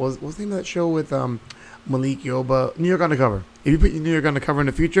what's the name of that show with Malik Yoba, New York Undercover. If you put New York Undercover in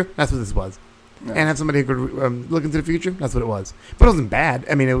the future, that's what this was. Yeah. And have somebody who could look into the future, that's what it was. But it wasn't bad.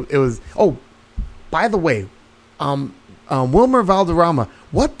 I mean, it was. Oh, by the way, Wilmer Valderrama.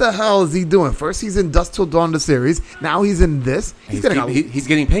 What the hell is he doing? First, he's in Dusk Till Dawn, the series. Now he's in this. He's getting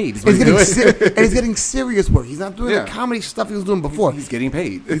paid. Is what He's he's getting doing. and he's getting serious work. He's not doing Yeah. the comedy stuff he was doing before. He's getting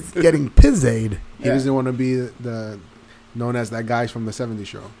paid. He's getting pizzade. He doesn't want to be the known as that guy from the '70s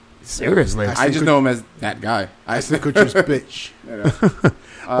show. Seriously. I just know him as that guy. Ashton Kutcher's bitch.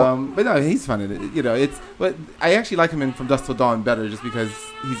 But no, he's fun in it. But I actually like him in From Dusk Till Dawn better, just because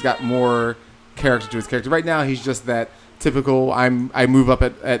he's got more character to his character. Right now, he's just that typical. I move up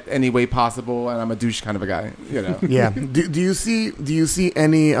at any way possible, and I'm a douche kind of a guy. Yeah. Do you see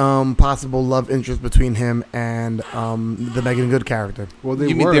any possible love interest between him and the Megan Good character? Well,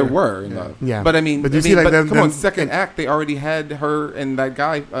 You mean there were? No. Yeah. But I mean, But you see, like, them- come on, them- second act, they already had her and that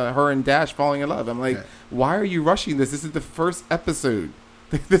guy, her and Dash falling in love. I'm like, Yeah. why are you rushing this? This is the first episode.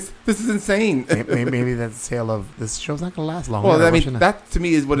 This is insane. Maybe that's the tale of this show's not going to last long. Well, Yeah, I mean, rushing it. that to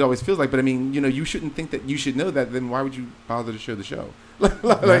me is what it always feels like. But I mean, you shouldn't think that you should know that. Then why would you bother to show the show? That's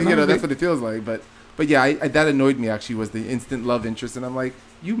what it feels like. But yeah, that annoyed me actually, was the instant love interest. And I'm like,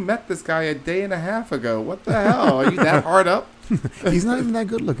 you met this guy a day and a half ago. What the hell? Are you that hard up? He's not even that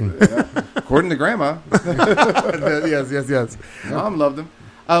good looking. According to Grandma, yes. Mom loved him.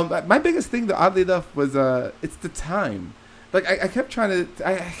 My biggest thing, though, oddly enough, was it's the time. Like I kept I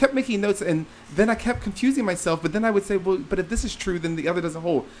kept making notes, and then I kept confusing myself. But then I would say, well, but if this is true, then the other doesn't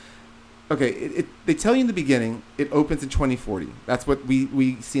hold. Okay, they tell you in the beginning it opens in 2040. That's what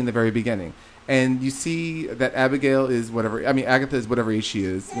we see in the very beginning, and you see that Abigail is whatever. I mean, Agatha is whatever age she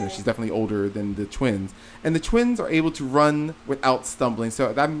is. You know, she's definitely older than the twins, and the twins are able to run without stumbling.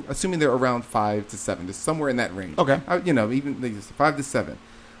 So I'm assuming they're around 5 to 7, just somewhere in that range. Okay, you know, even like 5 to 7.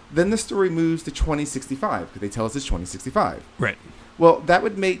 Then the story moves to 2065 because they tell us it's 2065. right. Well, that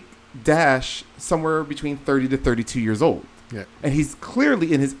would make Dash somewhere between 30 to 32 years old. Yeah. And he's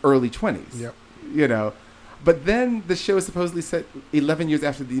clearly in his early 20s. Yep. You know. But then the show is supposedly set 11 years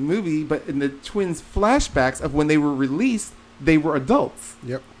after the movie, but in the twins' flashbacks of when they were released, they were adults.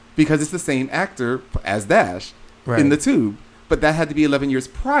 Yep. Because it's the same actor as Dash Right. in the tube. But that had to be 11 years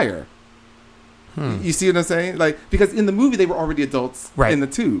prior. You see what I'm saying? Like, because in the movie they were already adults Right. in the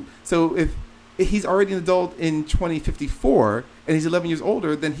tube. So if he's already an adult in 2054 and he's 11 years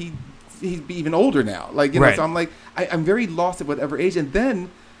older, then he'd be even older now. Like, you know, Right. so I'm like, I'm very lost at whatever age. And then,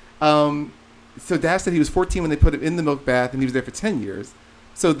 so Dash said he was 14 when they put him in the milk bath, and he was there for 10 years.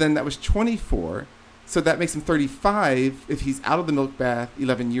 So then that was 24. So that makes him 35 if he's out of the milk bath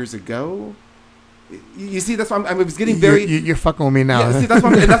 11 years ago. You see, that's why I was getting very... You're fucking with me now. Yeah, see, that's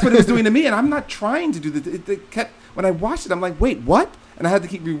what, and that's what it was doing to me, and I'm not trying to do this. It kept, when I watched it, I'm like, wait, what? And I had to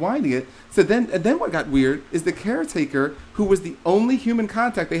keep rewinding it. So then what got weird is the caretaker, who was the only human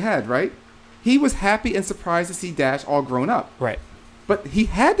contact they had, right? He was happy and surprised to see Dash all grown up. Right. But he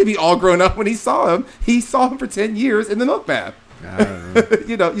had to be all grown up when he saw him. He saw him for 10 years in the milk bath. I don't know.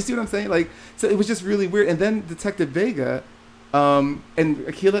 You know, you see what I'm saying? Like, so it was just really weird. And then Detective Vega and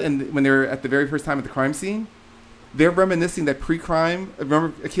Akilah, and when they're at the very first time at the crime scene, they're reminiscing that pre-crime. Remember,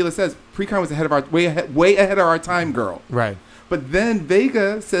 Akilah says pre-crime was way ahead of our time, girl. Right. But then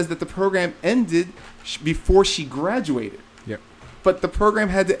Vega says that the program ended before she graduated. Yep. But the program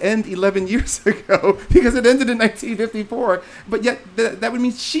had to end 11 years ago because it ended in 1954. But yet that would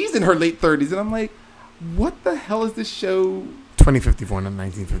mean she's in her late 30s, and I'm like, what the hell is this show? 2054, not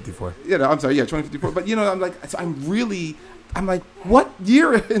 1954. You know, I'm sorry, yeah, 2054. But you know, I'm like, so I'm like, what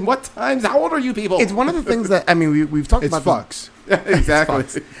year and what times? How old are you people? It's one of the things that I mean we've talked It's about. fucks. Exactly.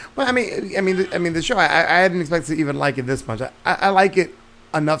 It's fucks. But I mean the show. I didn't expect to even like it this much. I like it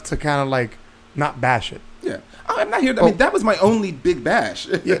enough to kind of like not bash it. Yeah, I'm not here. I mean, that was my only big bash.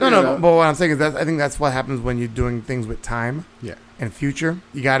 Yeah, no. But what I'm saying is I think that's what happens when you're doing things with time. Yeah. And future,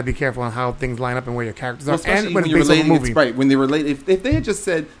 you got to be careful on how things line up and where your characters are, Especially and when it's you're based on a relating. movie. It's right when they relate. If they had just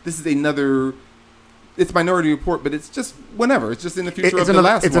said this is another, it's Minority Report, but it's just whenever. It's just in the future It's of the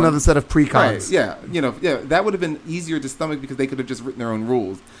last It's one. another set of Right, pre-cons. yeah, you know, yeah, that would have been easier to stomach because they could have just written their own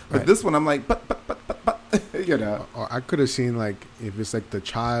rules. But Right. this one, I'm like, but, you know. Or I could have seen like if it's like the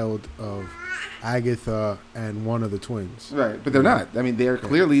child of Agatha and one of the twins. Right, but they're not. I mean, they're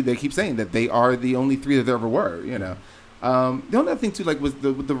clearly, they keep saying that they are the only three that there ever were, you know. The only other thing, too, like, was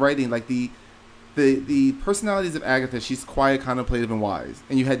the writing, like, the personalities of Agatha, she's quiet, contemplative, and wise.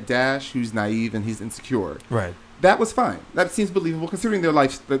 And you had Dash, who's naive, and he's insecure. Right. That was fine. That seems believable, considering their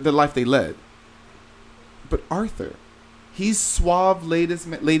life, the life they led. But Arthur, he's suave,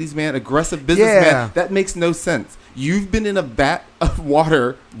 ladies man, aggressive businessman. Yeah. That makes no sense. You've been in a vat of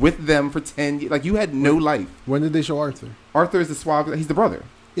water with them for 10 years. Like, you had no life. When did they show Arthur? Arthur is the suave, he's the brother.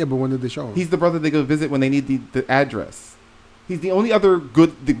 Yeah, but when did they show him? He's the brother they go visit when they need the address. He's the only other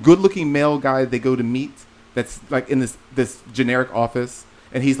good-looking male guy they go to meet that's like in this generic office,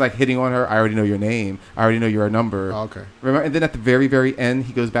 and he's like hitting on her. I already know your name. I already know your number. Oh, okay. Remember? And then at the very, very end,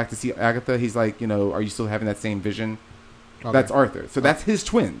 he goes back to see Agatha. He's like, you know, are you still having that same vision? Okay. That's Arthur. So that's his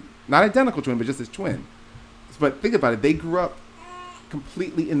twin, not identical twin, but just his twin. But think about it. They grew up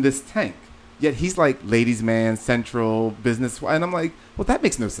completely in this tank. Yet he's like ladies' man, central, business, and I'm like, well, that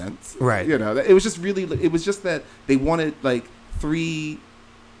makes no sense, Right. You know, it was just really, it was just that they wanted like 3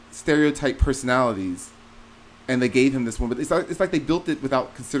 stereotype personalities, and they gave him this one. But it's like they built it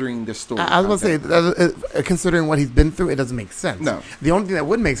without considering their story. I was going to say, considering what he's been through, it doesn't make sense. No. The only thing that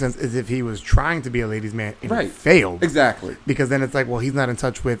would make sense is if he was trying to be a ladies' man and Right. he failed. Exactly. Because then it's like, well, he's not in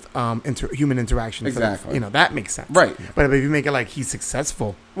touch with human interaction. Exactly. So, you know, that makes sense. Right. But if you make it like he's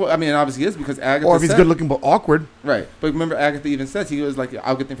successful, Well, I mean, it obviously is because Agatha or if he's said- good looking but awkward, Right. But remember, Agatha even says, he was like,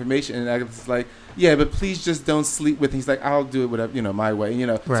 I'll get the information. And Agatha's like, yeah, but please just don't sleep with him. He's like, I'll do it whatever, you know, my way. You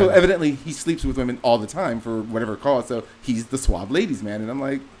know, Right. So evidently he sleeps with women all the time for whatever cause. So he's the suave ladies man. And I'm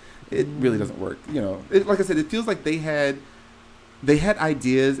like, it really doesn't work. You know, like I said, it feels like they had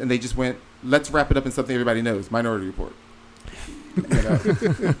ideas and they just went, let's wrap it up in something everybody knows, Minority Report.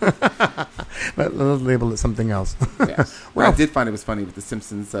 Let's label it something else. Yes. Well, I did find it was funny with the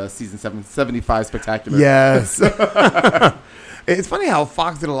Simpsons season 75 spectacular. Yes. It's funny how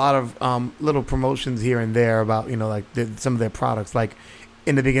Fox did a lot of little promotions here and there about, like some of their products. Like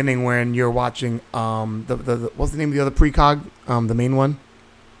in the beginning when you're watching the what's the name of the other precog, the main one?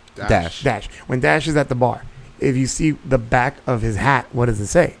 Dash. When Dash is at the bar, if you see the back of his hat, what does it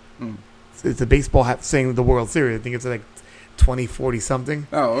say? It's a baseball hat saying the World Series. I think it's like 2040 something.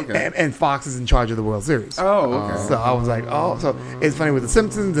 Oh, okay. And Fox is in charge of the World Series. Oh, okay. So I was like, so it's funny with the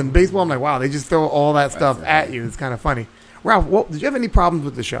Simpsons and baseball. I'm like, wow, they just throw all that stuff at you. It's kind of funny. Ralph, did you have any problems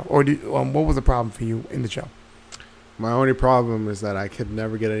with the show, or what was the problem for you in the show? My only problem is that I could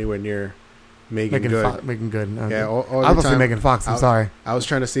never get anywhere near Megan Good. Megan Good. Okay. Yeah, all I was going to say Megan Fox. I'm sorry. I was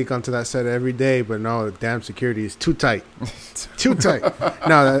trying to sneak onto that set every day, but no, the damn security is too tight. Too tight.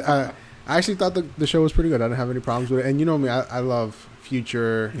 No, I actually thought the show was pretty good. I didn't have any problems with it. And you know me, I love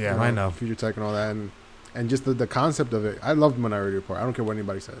Future. Yeah, I know. Future Tech and all that. And just the concept of it. I loved Minority Report. I don't care what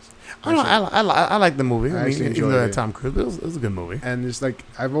anybody says. I like the movie. I actually even though enjoyed it. Tom Cruise, but it was a good movie. And it's like,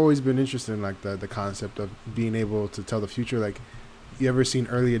 I've always been interested in like the concept of being able to tell the future. Like, you ever seen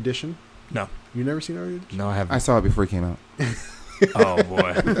Early Edition? No. You never seen Early Edition? No, I haven't. I saw it before it came out. Oh,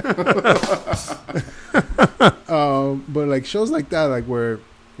 boy. But like shows like that, like where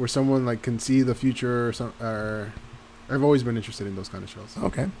someone like can see the future or some, or I've always been interested in those kind of shows.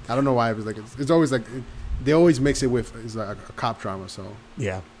 Okay. I don't know why. It was like it's always like they always mix it with is like a cop drama. So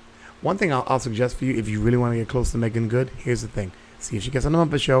Yeah. One thing I'll suggest for you, if you really want to get close to Megan Good, here's the thing. See if she gets on the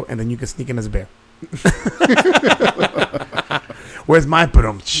Muppet Show, and then you can sneak in as a bear. Where's my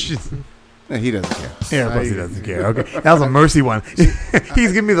put-em? Yeah, he doesn't care. Yeah, plus he doesn't care. Okay, that was a mercy one.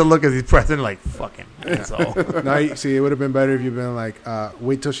 He's giving me the look as he's pressing, like, fucking asshole. now, see, it would have been better if you'd been like,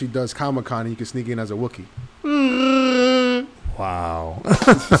 wait till she does Comic-Con and you can sneak in as a Wookiee. Wow.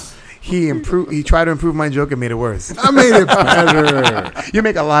 He tried to improve my joke and made it worse. I made it better. You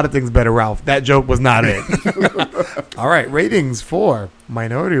make a lot of things better, Ralph. That joke was not it. All right, ratings for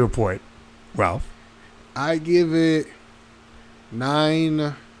Minority Report. Ralph. I give it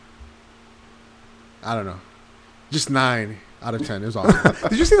 9. I don't know. Just 9 out of 10. It was awesome.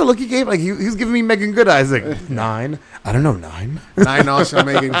 Did you see the look he gave? Like he was giving me Megan Good eyes. Like 9. I don't know, 9. 9 awesome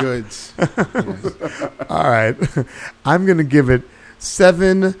Megan Goods. Yes. All right, I'm gonna give it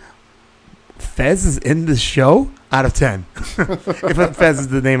 7. Fez is in the show out of 10. If Fez is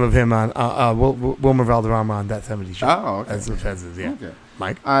the name of him on Wilmer Valderrama on That 70s Show. Oh, okay. That's what Fez is. Yeah. Okay.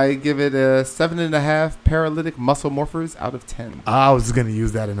 Mike. I give it a 7.5 paralytic muscle morphers out of 10. I was gonna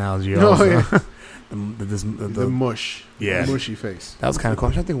use that analogy. No, Also. yeah. the mush. Yeah. The mushy face. That was kind of cool.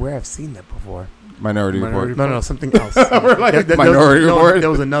 I'm trying to think where I've seen that before. Minority Report. No, something else. We're like Minority Report. There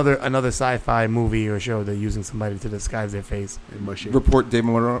was another sci-fi movie or show that using somebody to disguise their face. Mushy. Report de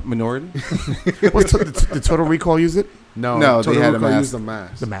Minority. Did Total Recall use it? No, they had a mask. used the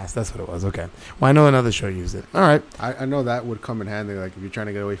mask. The Mask. That's what it was. Okay. Well, I know another show used it. All right. I know that would come in handy, like if you're trying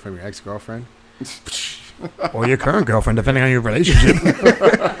to get away from your ex-girlfriend. Or your current girlfriend, depending on your relationship.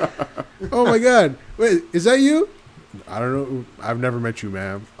 Oh my God! Wait, is that you? I don't know. I've never met you,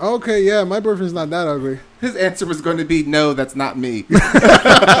 ma'am. Okay, yeah, my boyfriend's not that ugly. His answer was going to be, no, that's not me.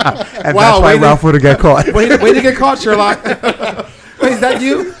 And Wow, that's why Ralph would have got caught. way to get caught, Sherlock. Wait, is that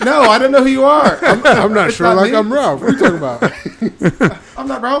you? No, I don't know who you are. I'm not It's sure. not Like me. I'm Ralph. What are you talking about? I'm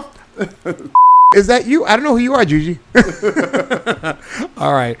not Ralph. Is that you? I don't know who you are, Gigi.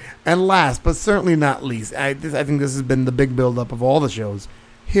 All right. And last, but certainly not least, I think this has been the big buildup of all the shows,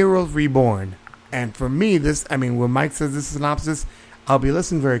 Heroes Reborn. And for me, when Mike says this synopsis, I'll be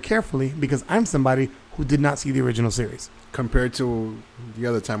listening very carefully because I'm somebody who did not see the original series. Compared to the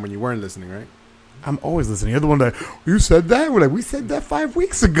other time when you weren't listening, right? I'm always listening. You're the one that, you said that? We're like, we said that 5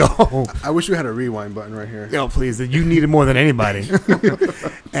 weeks ago. I wish we had a rewind button right here. Oh, please. You need it more than anybody.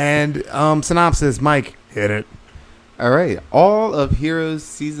 And synopsis, Mike, hit it. All right. All of Heroes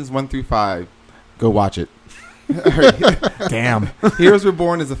seasons 1 through 5. Go watch it. Damn. Heroes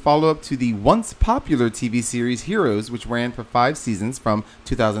Reborn is a follow-up to the once popular TV series Heroes, which ran for 5 seasons from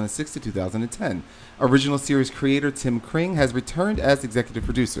 2006 to 2010. Original series creator Tim Kring has returned as executive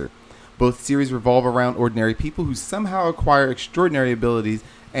producer. Both series revolve around ordinary people who somehow acquire extraordinary abilities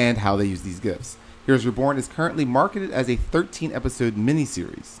and how they use these gifts. Heroes Reborn is currently marketed as a 13-episode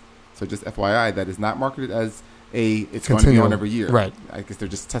miniseries. So just FYI, that is not marketed as it's going to be on every year. Right. I guess they're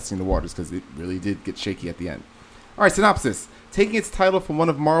just testing the waters because it really did get shaky at the end. All right, synopsis. Taking its title from one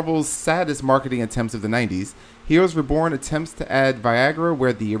of Marvel's saddest marketing attempts of the 90s, Heroes Reborn attempts to add Viagra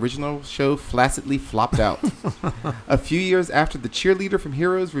where the original show flaccidly flopped out. A few years after the cheerleader from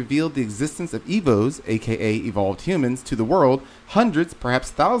Heroes revealed the existence of EVOs, aka evolved humans, to the world, hundreds, perhaps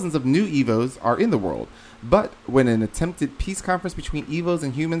thousands of new EVOs are in the world. But when an attempted peace conference between EVOs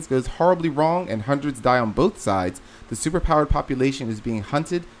and humans goes horribly wrong and hundreds die on both sides, the superpowered population is being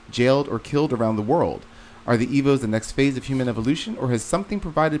hunted, jailed, or killed around the world. Are the EVOs the next phase of human evolution, or has something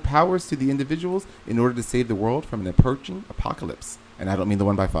provided powers to the individuals in order to save the world from an approaching apocalypse? And I don't mean the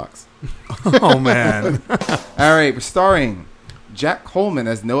one by Fox. Oh, man. All right, we're starring Jack Coleman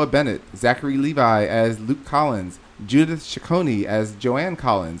as Noah Bennett, Zachary Levi as Luke Collins, Judith Ciccone as Joanne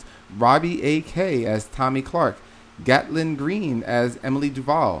Collins, Robbie A.K. as Tommy Clark, Gatlin Green as Emily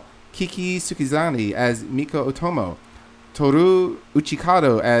Duval, Kiki Tsukizani as Miko Otomo, Toru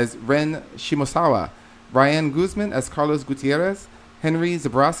Uchikado as Ren Shimosawa, Ryan Guzman as Carlos Gutierrez, Henry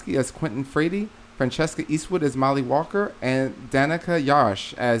Zabrowski as Quentin Frady, Francesca Eastwood as Molly Walker, and Danica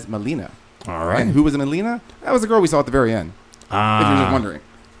Yash as Melina. All right. And who was Melina? That was the girl we saw at the very end, if you're just wondering.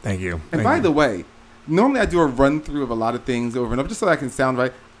 Thank you. And by the way, normally I do a run-through of a lot of things over and over just so that I can sound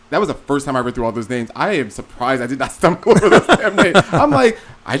right. That was the first time I read through all those names. I am surprised I did not stumble over those damn names. I'm like,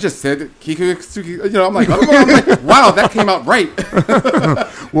 I just said Kiku Tsuki. I'm like, wow, that came out right.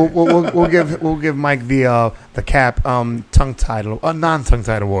 We'll give Mike the cap tongue title, non-tongue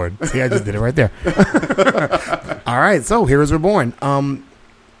title award. See, I just did it right there. All right, so Heroes Reborn.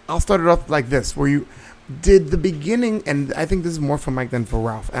 I'll start it off like this, where you did the beginning, and I think this is more for Mike than for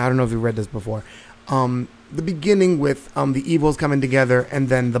Ralph. I don't know if you read this before. The beginning with the evils coming together and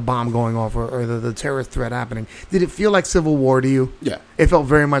then the bomb going off or the terrorist threat happening. Did it feel like Civil War to you? Yeah. It felt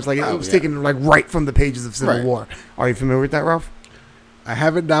very much like it was taken like right from the pages of Civil War. Are you familiar with that, Ralph? I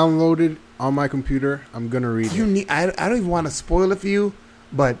have it downloaded on my computer. I'm going to read it. I don't even want to spoil it for you,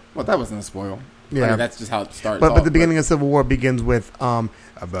 but... Well, that wasn't a spoil. Yeah. I mean, that's just how it starts. But the beginning of Civil War begins with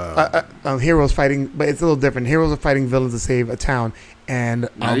heroes fighting, but it's a little different. Heroes are fighting villains to save a town. And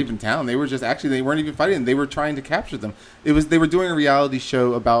not even town. They were just they weren't even fighting. They were trying to capture them. They were doing a reality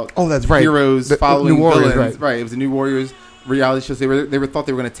show about that's right. Heroes following New Warriors, villains. right. It was a New Warriors reality show. So they thought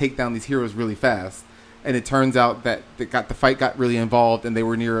they were going to take down these heroes really fast. And it turns out that the fight got really involved, and they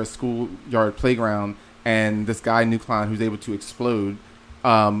were near a schoolyard playground. And this guy Nucleon, who's able to explode,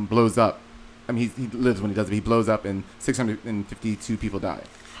 blows up. I mean, he lives when he does it. He blows up, and 652 people die.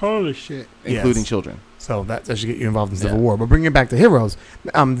 Holy shit. Including children. So that should get you involved in Civil War. But bringing it back to Heroes,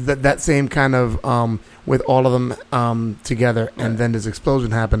 that same kind of with all of them together, and then this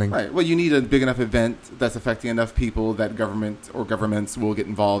explosion happening. Right. Well, you need a big enough event that's affecting enough people that government or governments will get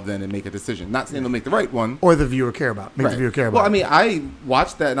involved in and make a decision. Not saying they'll make the right one. Or the viewer care about. The viewer care about. Well, I mean, I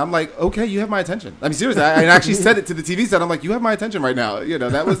watched that, and I'm like, okay, you have my attention. I mean, seriously, I actually said it to the TV set. I'm like, you have my attention right now.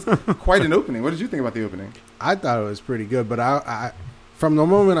 That was quite an opening. What did you think about the opening? I thought it was pretty good, but I from the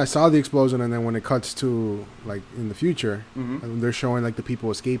moment I saw the explosion and then when it cuts to like in the future, and they're showing like the people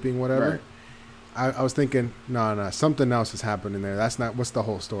escaping, whatever. Right. I was thinking, no, something else has happened in there. That's not what's the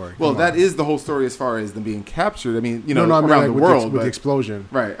whole story. Well, that is the whole story as far as them being captured. I mean, I mean, around like the with world with the explosion,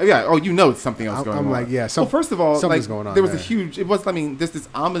 right? Yeah. Oh, it's something else going on. I'm like, yeah. Well, first of all, something's going on. There was a huge. It was. I mean, there's this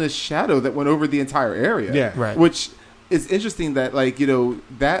ominous shadow that went over the entire area. Yeah. Right. Which is interesting. That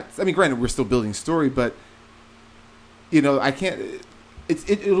that's. I mean, granted, we're still building story, but I can't.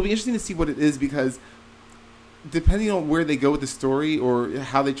 It'll be interesting to see what it is because depending on where they go with the story or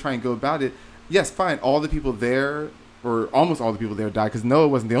how they try and go about it, yes, fine, all the people there or almost all the people there died because Noah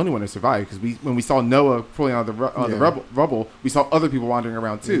wasn't the only one who survived because when we saw Noah pulling out of the rubble, we saw other people wandering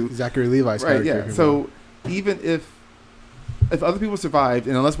around too. Zachary Levi's right, character. Yeah. So even if other people survived,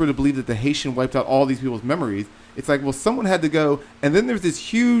 and unless we're to believe that the Haitian wiped out all these people's memories, it's like, well, someone had to go, and then there's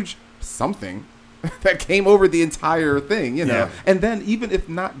this huge something that came over the entire thing, Yeah. And then even if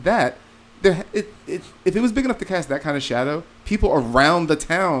not that, if it was big enough to cast that kind of shadow, people around the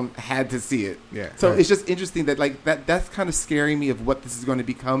town had to see it. Yeah. So it's just interesting that that's kind of scaring me of what this is going to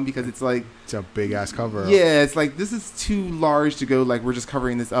become because it's like it's a big ass cover. Yeah, it's like this is too large to go like we're just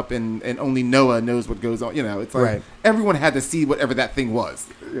covering this up and only Noah knows what goes on. It's like everyone had to see whatever that thing was.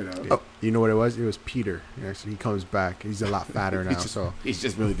 You know what it was? It was Peter. He comes back. He's a lot fatter now. He's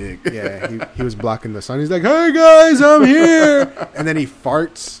just really big. Yeah, he was blocking the sun. He's like, "Hey guys, I'm here," and then he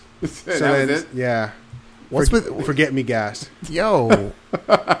farts. So that was it? Yeah. What's with forget me gas? Yo,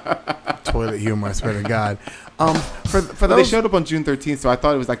 toilet humor. I swear to God. For those, they showed up on June 13th, so I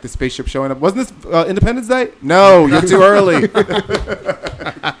thought it was like the spaceship showing up. Wasn't this Independence Day? No, you're too early.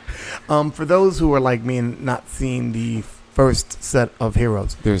 For those who are like me and not seeing the first set of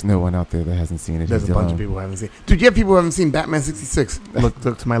Heroes. There's no one out there that hasn't seen it. There's He's a bunch alone. of people who haven't seen. Dude, you have people who haven't seen Batman 66. Look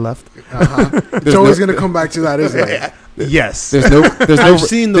to my left. It's always going to come back to that, isn't it? Yes. There's no. I've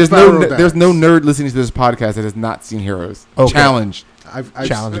seen the there's no. Pharaoh There's no dance. nerd listening to this podcast that has not seen Heroes. Okay. Challenge. I've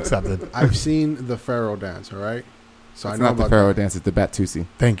Challenge accepted. I've seen the Pharaoh dance. All right, so It's I know not the about Pharaoh dance. It's the Batusi.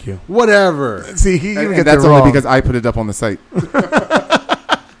 Thank you. whatever. See, he even And gets that's it only wrong. because I put it up on the site.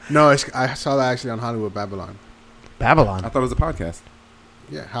 No, I saw that actually on Hollywood Babylon. Babylon. I thought it was a podcast.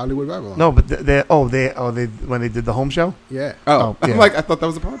 Yeah, Hollywood Babylon. No, but they when they did the home show. Yeah. Oh, Oh, yeah. I'm like, I thought that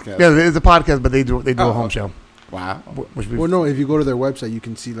was a podcast. Yeah, it's a podcast, but they do a Oh, home okay. show. Wow. Which we Well, no. If you go to their website, you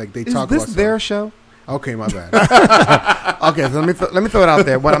can see like they Is talk this about their stuff. show? Okay, my bad. Okay, so let me throw it out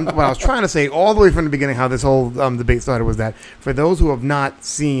there. What I was trying to say all the way from the beginning, how this whole debate started, was that for those who have not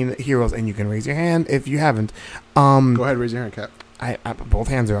seen Heroes, and you can raise your hand if you haven't. Go ahead, raise your hand, Cap. I both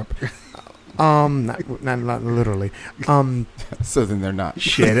hands are up. Not literally. So then they're not.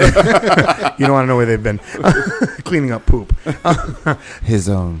 Shit. You don't want to know where they've been. Cleaning up poop. His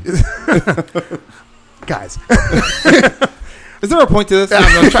own. Guys. Is there a point to this?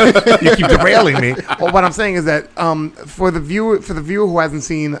 You keep derailing me. Well, what I'm saying is that for the viewer who hasn't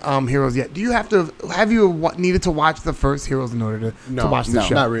seen Heroes yet, have you needed to watch the first Heroes in order to watch the No,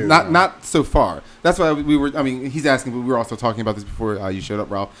 show? not really. Not so far. That's why we were. I mean, he's asking, but we were also talking about this before you showed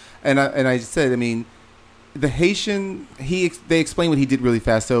up, Ralph. And I said, I mean, the Haitian, they explained what he did really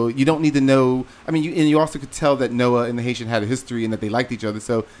fast, so you don't need to know. I mean, you also could tell that Noah and the Haitian had a history and that they liked each other,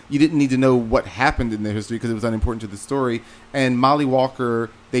 so you didn't need to know what happened in their history because it was unimportant to the story. And Molly Walker,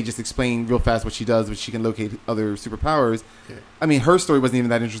 they just explained real fast what she does, which she can locate other superpowers. Yeah. I mean, her story wasn't even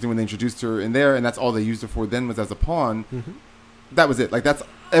that interesting when they introduced her in there, and that's all they used her for then was as a pawn. Mm-hmm. That was it. Like, that's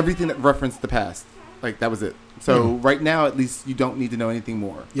everything that referenced the past. Like, that was it. So right now, at least, you don't need to know anything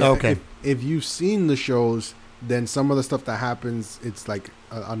more. Yeah, Okay. If you've seen the shows, then some of the stuff that happens, it's like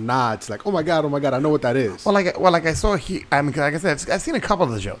a nod. It's like, oh my god, I know what that is. Well, like I saw. I mean, like I said, I've seen a couple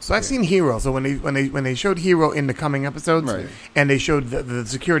of the shows. So I've seen Hero. So when they showed Hero in the coming episodes, Right. and they showed the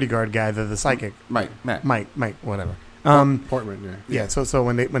security guard guy, the psychic, Matt. Mike, whatever. Portman, yeah. Yeah. So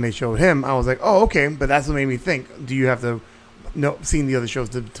when they showed him, I was like, oh, okay. But that's what made me think. Do you have to seen the other shows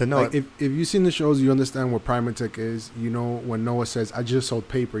to know Like it? if you've seen the shows, you understand what Primatech is. You know when Noah says, "I just sold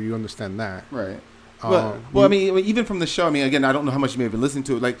paper," you understand that. Right. Well, I mean, even from the show, I mean, again, I don't know how much you may have been listening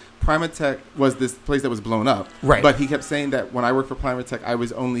to it. Like, Primatech was this place that was blown up. Right. But he kept saying that when I worked for Primatech, I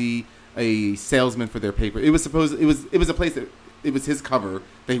was only a salesman for their paper. It was a place that, it was his cover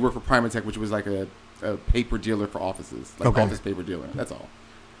that he worked for Primatech, which was like a paper dealer for offices. Like, Okay. office paper dealer. That's all.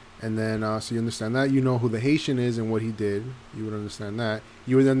 And then, so you understand that. You know who the Haitian is and what he did. You would understand that.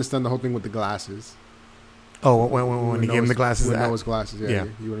 You would understand the whole thing with the glasses. Oh, when he gave him the glasses. With Noah's glasses, yeah. Yeah.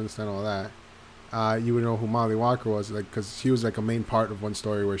 You would understand all that. You would know who Molly Walker was, like, because she was like a main part of one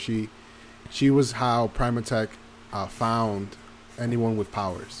story where she was how Primatech found anyone with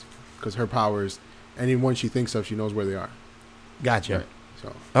powers, because her powers, anyone she thinks of, she knows where they are. Gotcha. Right.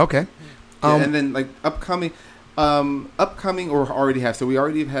 So Okay. Yeah, and then, like, upcoming or already have. So we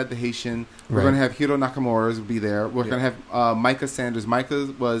already have had the Haitian. We're Right. going to have Hiro Nakamura's will be there. We're going to have Micah Sanders.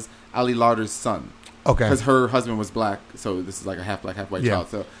 Micah was Ali Lauder's son. Okay. Because her husband was black, so this is like a half black, half white Yeah. child.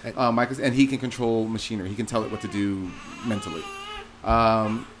 So Micah's, and he can control machinery. He can tell it what to do mentally.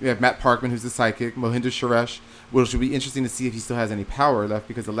 We have Matt Parkman, who's the psychic. Mohinder Suresh, which will be interesting to see if he still has any power left.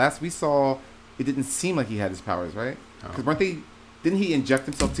 Because the last we saw, it didn't seem like he had his powers, right? Because didn't he inject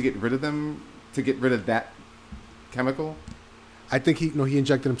himself to get rid of them, to get rid of that chemical? I think he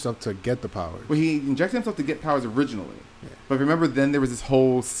injected himself to get the powers. Well, he injected himself to get powers originally. Yeah. But remember, then there was this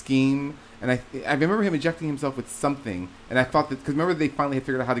whole scheme, and I remember him injecting himself with something, and I thought that, because remember they finally had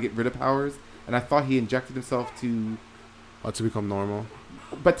figured out how to get rid of powers, and I thought he injected himself to become normal.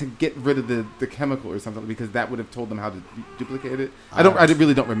 but to get rid of the chemical or something, because that would have told them how to duplicate it. I I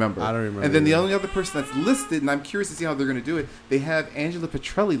really don't remember. I don't remember And then the either. only other person that's listed, and I'm curious to see how they're going to do it, they have Angela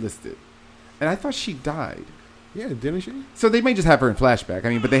Petrelli listed, and I thought she died. Yeah, didn't she? So they may just have her in flashback. I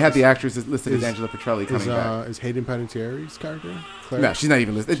mean, but they have the actress listed as Is- Angela Petrelli coming back. Is Hayden Panettieri's character? Claire? No, she's not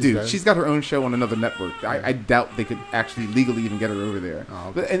even listed. She's Dude, dead? she's got her own show on another network. I doubt they could actually legally even get her over there. Oh,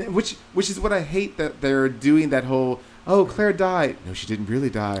 okay. But, and which is what I hate, that they're doing that whole, oh, Claire died. No, she didn't really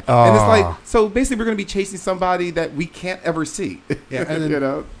die. And it's like, so basically we're going to be chasing somebody that we can't ever see. Yeah, and then, you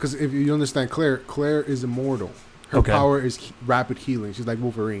know? because if you understand Claire is immortal. Her Okay. power is rapid healing. She's like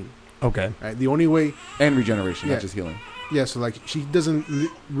Wolverine. Okay. Right? The only way, And regeneration, Yeah. not just healing. yeah. So like she doesn't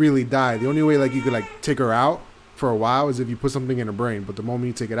really die. The only way like you could like take her out for a while is if you put something in her brain. But the moment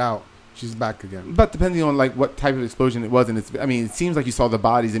you take it out, she's back again. But depending on like what type of explosion it was, and I mean, it seems like you saw the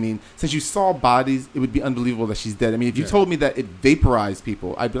bodies. I mean, since you saw bodies, it would be unbelievable that she's dead. I mean, if you told me that it vaporized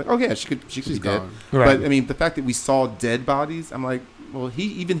people, I'd be like, oh yeah, she could be dead. gone. Right. But I mean, the fact that we saw dead bodies, I'm like, well,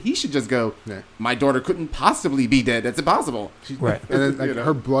 he should just go. Yeah. My daughter couldn't possibly be dead. That's impossible. Right. And then like You know?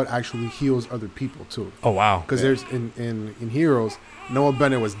 her blood actually heals other people too. Oh wow. Because there's in Heroes, Noah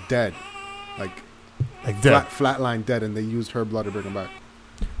Bennett was dead, like dead. flatline dead, and they used her blood to bring him back.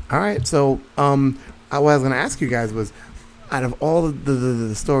 All right. So what I was going to ask you guys was, out of all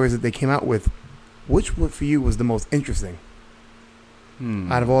the stories that they came out with, which one for you was the most interesting?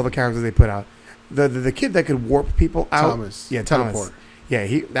 Out of all the characters they put out, the kid that could warp people out. Thomas. Yeah, Teleport. Thomas.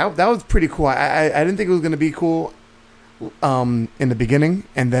 Yeah, that was pretty cool. I didn't think it was going to be cool in the beginning,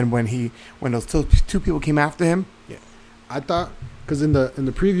 and then when those two people came after him. Yeah, I thought because in the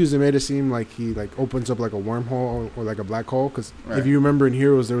previews they made it seem like he like opens up like a wormhole or like a black hole. Because if you remember in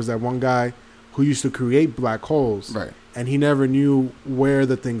Heroes, there was that one guy who used to create black holes, Right. and he never knew where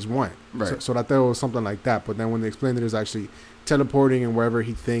the things went. Right. So I thought it was something like that. But then when they explained that it was actually teleporting and wherever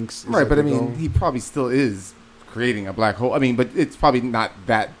he thinks. Is Right, like but I they mean, go. he probably still is creating a black hole. I mean, but it's probably not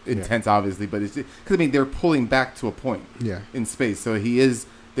that intense, obviously. But it's because I mean, they're pulling back to a point Yeah. in space, so he is.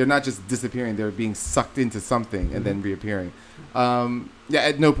 They're not just disappearing; they're being sucked into something and then reappearing. Yeah,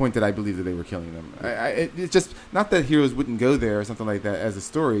 at no point did I believe that they were killing them. It's just not that Heroes wouldn't go there or something like that as a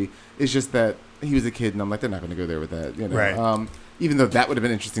story. It's just that he was a kid, and I'm like, they're not going to go there with that, you know. Right. Even though that would have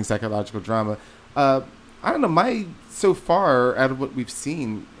been interesting psychological drama. I don't know. So far out of what we've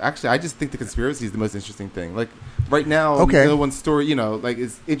seen, actually, I just think the conspiracy is the most interesting thing. Like right now, Okay. no one's story, you know, like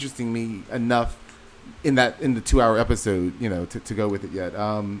is interesting me enough in the 2-hour episode, you know, to go with it yet.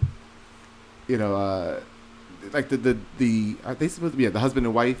 You know, like the are they supposed to be the husband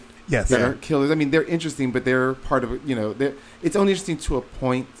and wife? Yes. That Yeah. are killers. I mean, they're interesting, but they're part of it. You know, it's only interesting to a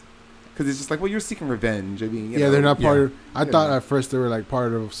point because it's just like, well, you're seeking revenge. I mean, you know, They're not part yeah. of. I You thought know. at first they were like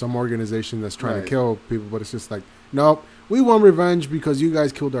part of some organization that's trying Right. to kill people, but it's just like, nope, we want revenge because you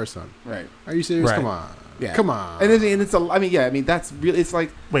guys killed our son. right. Are you serious? Right. Come on, Yeah. come on. And it's I mean, yeah. I mean, that's really. It's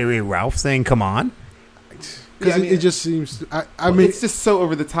like. Wait, Ralph saying, "Come on." Because Yeah, I mean, it just seems. I mean, it's just so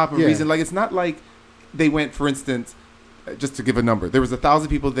over the top of Yeah. reason. Like, it's not like they went, for instance, just to give a number, there was 1,000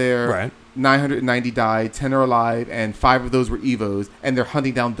 people there. Right. 990 died, 10 are alive, and 5 of those were Evos, and they're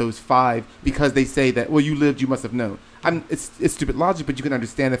hunting down those 5 because they say that, well, you lived, you must have known. It's stupid logic, but you can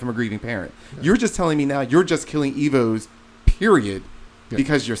understand that from a grieving parent. Yeah. You're just telling me now you're just killing Evos, period, Yeah.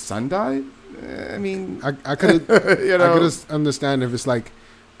 because your son died? I mean, I could you know. I could understand if it's like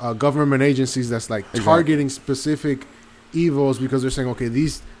government agencies that's like Exactly. targeting specific evils because they're saying, okay,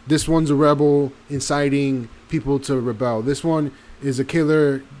 this one's a rebel inciting people to rebel. This one is a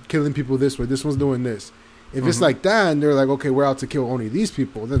killer killing people this way. This one's doing this. If it's Mhm. like that and they're like, okay, we're out to kill only these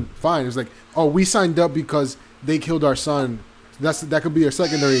people, then fine. It's like, oh, we signed up because they killed our son. That could be a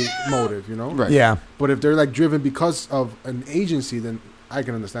secondary motive, you know? Right. Yeah. But if they're like driven because of an agency, then I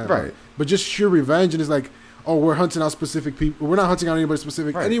can understand that. Right. But just sheer revenge and it's like, oh, we're hunting out specific people. We're not hunting out anybody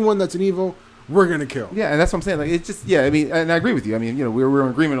specific. Right. Anyone that's an evil, we're gonna kill. Yeah, and that's what I'm saying. Like, it's just, yeah, I mean, and I agree with you. I mean, you know, we're in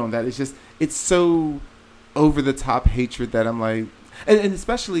agreement on that. It's just, it's so over the top hatred that I'm like, and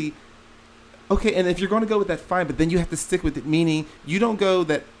especially, okay, and if you're going to go with that, fine, but then you have to stick with it, meaning you don't go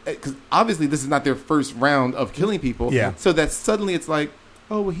that, because obviously this is not their first round of killing people. Yeah. So that suddenly it's like,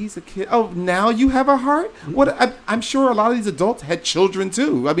 oh, well, he's a kid. Oh, now you have a heart? What? I'm sure a lot of these adults had children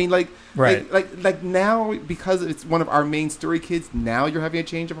too. I mean, like, Right. like now, because it's one of our main story kids, now you're having a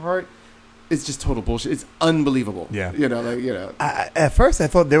change of heart. It's just total bullshit. It's unbelievable. Yeah. You know, like, you know. At first, I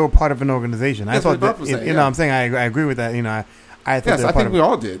thought they were part of an organization. I That's thought what Bob that, was you saying, know, yeah. I'm saying I agree with that. You know, I thought Yes, they were I part think of, we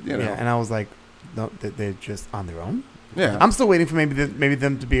all did. You know. yeah, and I was like, no, they're just on their own. Yeah. I'm still waiting for maybe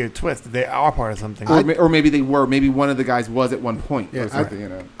them to be a twist. They are part of something. or maybe they were. Maybe one of the guys was at one point. Yeah, or something. You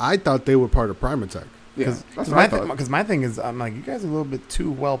know. I thought they were part of Primatech. Yeah. That's what I thought. Because my thing is, I'm like, you guys are a little bit too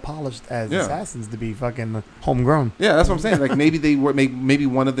well polished as Yeah. assassins to be fucking homegrown. Yeah, that's what I'm saying. Like, maybe they were. Maybe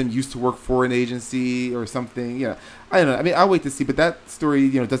one of them used to work for an agency or something. Yeah, I don't know. I mean, I'll wait to see. But that story,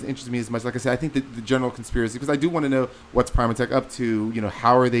 you know, doesn't interest me as much. Like I said, I think that the general conspiracy, because I do want to know what's Primatech up to. You know,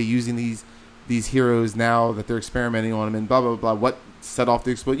 how are they using these heroes now that they're experimenting on them, and blah blah blah. What set off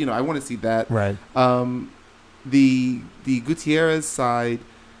the explosion? You know, I want to see that. Right. The Gutierrez side,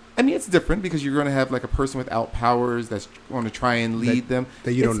 I mean, it's different because you're going to have like a person without powers that's going to try and lead them.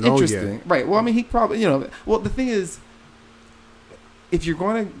 that you It's don't know interesting. yet. Right. Well, I mean, he probably, you know, well, the thing is, if you're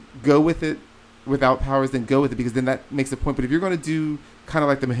going to go with it without powers, then go with it because then that makes a point. But if you're going to do kind of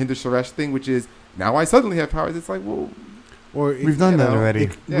like the Mahinder Suresh thing, which is now I suddenly have powers, it's like, well, Or We've done that already.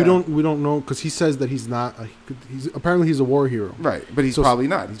 Yeah. We don't know because he says that he's not. He's a war hero, Right, but he's So- probably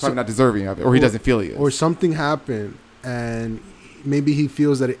not. He's probably not deserving of it, or he doesn't feel he is. or something happened, and maybe he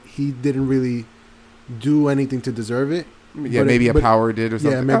feels that he didn't really do anything to deserve it. yeah, but maybe it- a power did or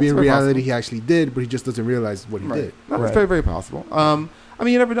something. Yeah, maybe That's in very reality possible. he actually did, but he just doesn't realize what he Right. did. No, that's Right. very, very possible. I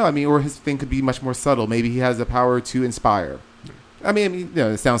mean, you never know. I mean, or his thing could be much more subtle. Maybe he has the power to inspire. I mean, you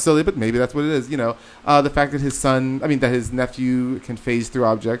know, it sounds silly, but maybe that's what it is. You know, the fact that that his nephew can phase through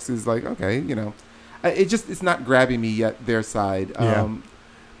objects is like, okay, you know, it's not grabbing me yet. Their side, Yeah.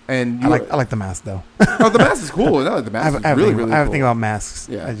 and I like the mask though. oh, the mask is cool. No, the mask is really, really I have a cool. thing about masks.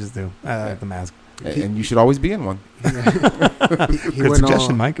 Yeah. I just do. I like the mask. And you should always be in one. He Good went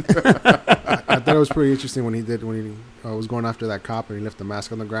suggestion, all- Mike. I thought it was pretty interesting when he was going after that cop and he left the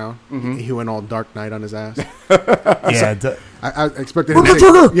mask on the ground. Mhm. He went all Dark Knight on his ass. Yeah, I expected him to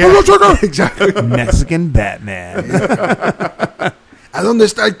say, yeah, exactly. Mexican Batman. I don't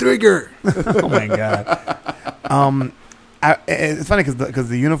strike trigger. Oh my god. It's funny because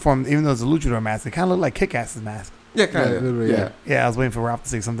the uniform, even though it's a luchador mask, it kind of looked like Kick-Ass's mask. Yeah, kind Yeah, of. literally, Yeah. Yeah, I was waiting for Ralph to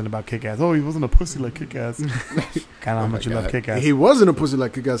say something about Kick-Ass. Oh, he wasn't a pussy like Kick-Ass. Kind of how much you love God. Kick-Ass. He wasn't a pussy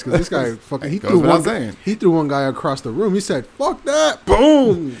like Kick-Ass because this guy fucking Goes without saying. he threw one guy across the room. He said, "Fuck that!"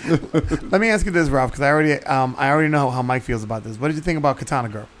 Boom. Let me ask you this, Ralph, because I already know how Mike feels about this. What did you think about Katana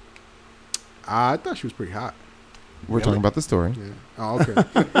Girl? I thought she was pretty hot. We're talking about the story. Yeah. Oh,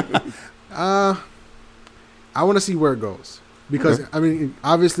 okay. I want to see where it goes because Okay. I mean,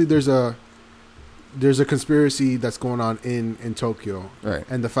 obviously there's a conspiracy that's going on in Tokyo, Right.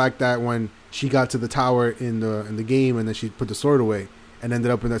 and the fact that when she got to the tower in the game and then she put the sword away and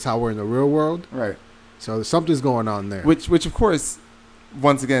ended up in the tower in the real world, Right. so something's going on there. Which of course,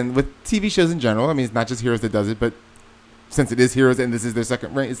 once again, with TV shows in general, I mean, it's not just Heroes that does it, but since it is Heroes and this is their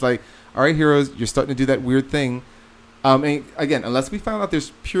second reign, it's like, all right, Heroes, you're starting to do that weird thing. And again, unless we found out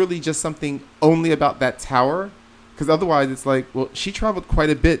there's purely just something only about that tower, because otherwise it's like, well, she traveled quite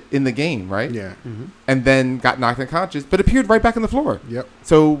a bit in the game, right? Yeah. And then got knocked unconscious, but appeared right back on the floor. Yep.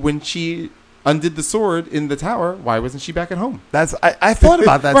 So when she undid the sword in the tower, why wasn't she back at home? I thought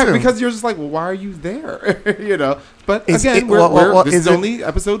about that Right, too. because you're just like, well, why are you there? You know. But Is again, it- well, this is is it- only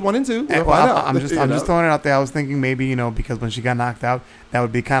episode 1 and 2. We'll Well, find out, I'm just you know? throwing it out there. I was thinking maybe because when she got knocked out, that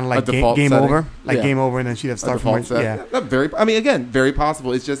would be kind of like default game setting. over, Yeah. game over, and then she'd have A started from default set. yeah. Very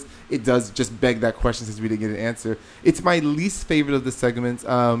possible. It's just it does just beg that question since we didn't get an answer. It's my least favorite of the segments,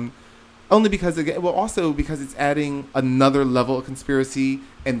 only because also because it's adding another level of conspiracy,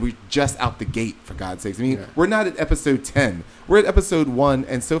 and we're just out the gate for God's sakes. I mean, Yeah. we're not at episode 10. We're at episode 1,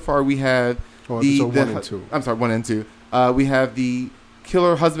 and so far we have Episode 1 and 2. I'm sorry, 1 and 2. We have the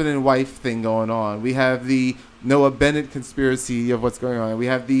killer husband and wife thing going on. We have the Noah Bennett conspiracy of what's going on. We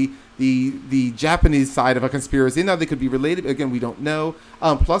have the Japanese side of a conspiracy. Now they could be related. Again, we don't know.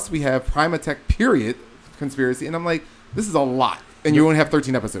 Plus we have Primatech period conspiracy. And I'm like, this is a lot. And you only have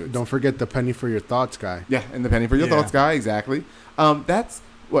 13 episodes. Don't forget the penny for your thoughts guy. Yeah, and the penny for your Yeah. thoughts guy. Exactly. That's,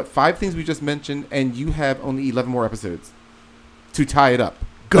 5 things we just mentioned. And you have only 11 more episodes to tie it up.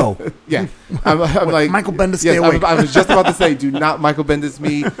 Go. Yeah. I'm like, Michael Bendis, yes, stay awake. I was just about to say, do not Michael Bendis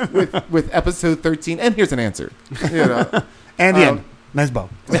me with episode 13. And here's an answer. You know. And the Um, end. Nice bow.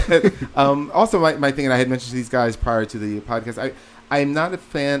 Also, my thing, and I had mentioned to these guys prior to the podcast, I am not a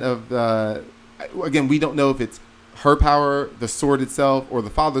fan of, again, we don't know if it's her power, the sword itself, or the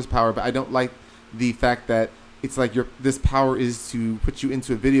father's power, but I don't like the fact that it's like this power is to put you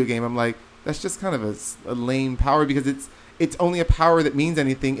into a video game. I'm like, that's just kind of a lame power because it's only a power that means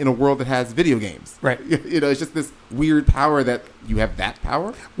anything in a world that has video games. Right. You know, it's just this weird power that you have that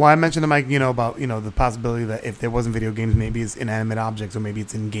power. Well, I mentioned to Mike, about the possibility that if there wasn't video games, maybe it's inanimate objects or maybe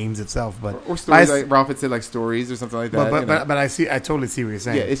it's in games itself. But Or stories, I- like Ralph had said, like stories or something like that. you know. but I totally see what you're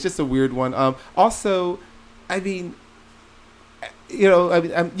saying. Yeah, it's just a weird one. Also, I mean,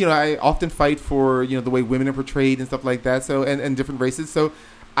 I often fight for the way women are portrayed and stuff like that. So and different races. So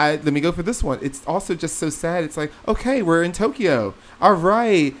let me go for this one. It's also just so sad. It's like, okay, we're in Tokyo. All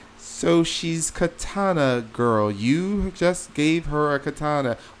right. So she's Katana Girl. You just gave her a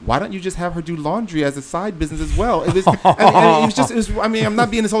katana. Why don't you just have her do laundry as a side business as well? It was. I mean, I'm not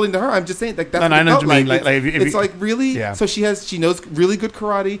being insulting to her. I'm just saying like that's. No, what I it know felt what you mean. like. Like, if It's you- like really. Yeah. So she knows really good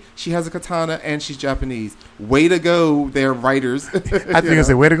karate. She has a katana and she's Japanese. Way to go, there, writers. I think you're gonna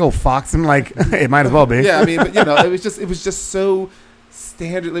say, "Way to go, Fox!" And like, it might as well be. Yeah, I mean, but it was just so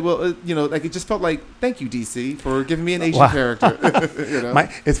standard. Well, like it just felt like, thank you, DC, for giving me an Asian Wow. character.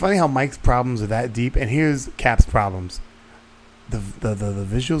 It's funny how Mike's problems are that deep, and here's Cap's problems. the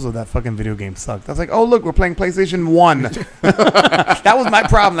visuals of that fucking video game sucked. I was like, oh look, we're playing PlayStation 1. That was my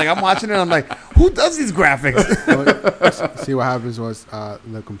problem. Like I'm watching it, I'm like, who does these graphics? See what happens was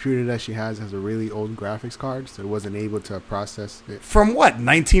the computer that she has a really old graphics card, so it wasn't able to process it. From what,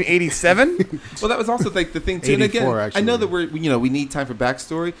 1987? Well, that was also like the thing too. And again, 84, I actually. know that we need time for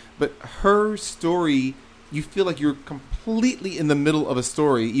backstory, but her story, you feel like you're completely in the middle of a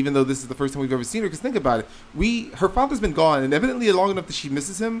story, even though this is the first time we've ever seen her. Because think about it, her father's been gone, and evidently long enough that she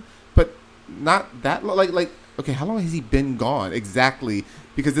misses him, but not that long. Like, okay, how long has he been gone exactly?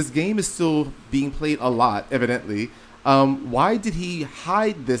 Because this game is still being played a lot, evidently. Why did he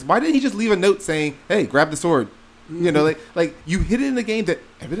hide this? Why didn't he just leave a note saying, "Hey, grab the sword"? You know, like you hid it in a game that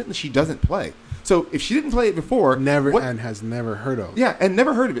evidently she doesn't play. So if she didn't play it before, And has never heard of. yeah, and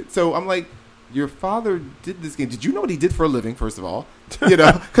never heard of it. So I'm like, your father did this game. Did you know what he did for a living, first of all? You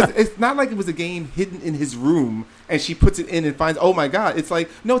know, because it's not like it was a game hidden in his room and she puts it in and finds, oh my God. It's like,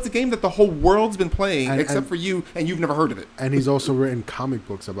 no, it's a game that the whole world's been playing except for you, and you've never heard of it. And he's also written comic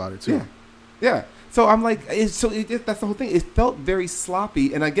books about it, too. Yeah. Yeah. So I'm like, that's the whole thing. It felt very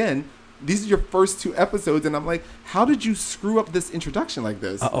sloppy. And again, these are your first 2 episodes, and I'm like, how did you screw up this introduction like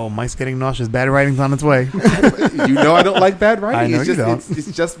this? Uh-oh, Mike's getting nauseous. Bad writing's on its way. You know I don't like bad writing. I know it's you just, don't.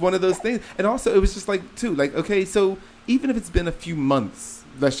 It's just one of those things. And also, it was just like, too, like, okay, so even if it's been a few months,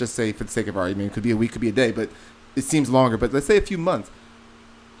 let's just say for the sake of argument, it could be a week, could be a day, but it seems longer. But let's say a few months.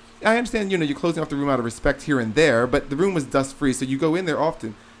 I understand, you're closing off the room out of respect here and there, but the room was dust-free, so you go in there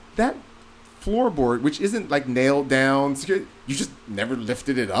often. That floorboard, which isn't like nailed down, you just never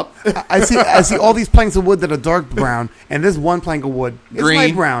lifted it up. I see all these planks of wood that are dark brown, and this one plank of wood is Green.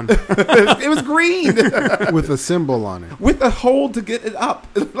 light brown. It was green With a symbol on it. with a hole to get it up.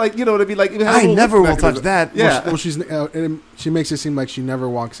 Like, you know what I mean? Like, it has a I little never will mechanism. touch that. Yeah. Well, she makes it seem like she never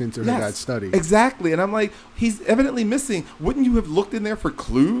walks into her Yes, dad's study. Exactly. And I'm like, he's evidently missing. Wouldn't you have looked in there for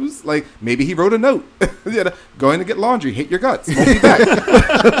clues? Like, maybe he wrote a note. Going to get laundry. Hit your guts. Won't be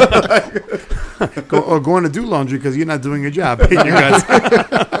back. Or going to do laundry because you're not doing your job. Hit your guts.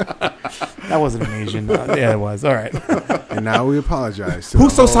 That wasn't an Asian. Yeah, it was. All right. And now we apologize. To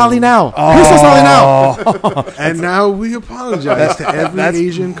Who's the so whole- sorry now? Who's so sorry now? And now we apologize to every That's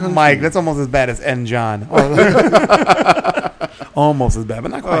Asian country. Mike, that's almost as bad as N. John. Almost as bad,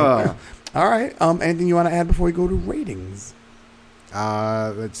 but not quite. All right. Anything you want to add before we go to ratings?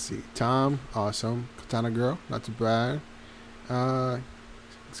 Let's see. Tom, awesome. Katana Girl, not too bad.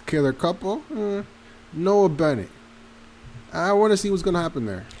 Killer Couple, Noah Bennett. I want to see what's going to happen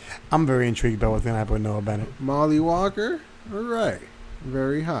there. I'm very intrigued by what's going to happen with Noah Bennett. Molly Walker, all right.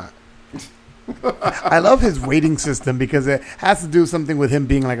 Very hot. I love his rating system because it has to do something with him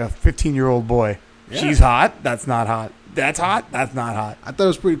being like a 15-year-old boy. Yeah. She's hot. That's not hot. That's hot. That's not hot. I thought it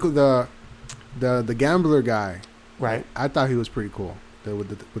was pretty cool. The gambler guy, Right. I thought he was pretty cool. With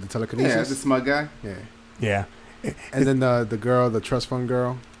the Yeah, the telekinesis. smug guy. Yeah. Yeah. And then the girl, the trust fund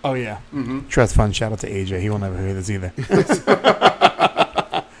girl. Oh, yeah. Mm-hmm. Trust fund. Shout out to AJ. He will never hear this either.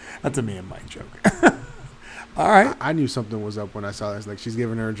 That's a me and Mike joke. All right. I knew something was up when I saw this. Like, she's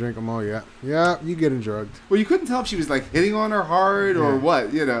giving her a drink. I'm all, yeah, you getting drugged. Well, you couldn't tell if she was like hitting on her hard or Yeah.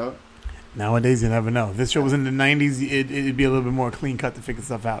 what, you know. Nowadays, you never know. If this show was in the 90s, it'd be a little bit more clean cut to figure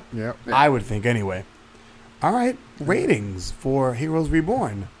stuff out. Yep. Yeah. I would think, anyway. All right. Ratings for Heroes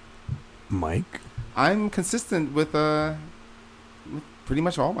Reborn. Mike? I'm consistent with pretty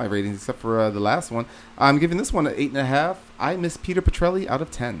much all my ratings except for the last one. I'm giving this one an 8.5. I miss Peter Petrelli out of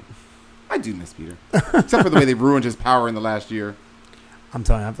 10. I do miss Peter, except for the way they ruined his power in the last year. I'm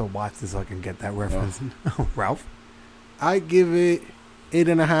telling you, I have to watch this so I can get that reference. Ralph? I give it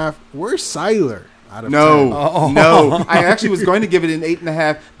 8.5. Where's Siler? Out of No, 10? Oh. no. I actually was going to give it an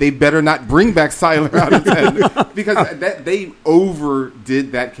 8.5. They better not bring back Siler out of 10 because they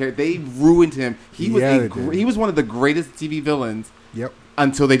overdid that character. They ruined him. He was Yeah, they did. he was one of the greatest TV villains Yep.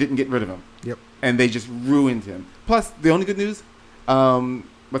 until they didn't get rid of him. Yep. And they just ruined him. Plus, the only good news,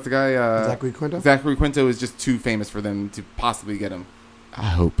 what's the guy? Zachary Quinto? Zachary Quinto is just too famous for them to possibly get him. I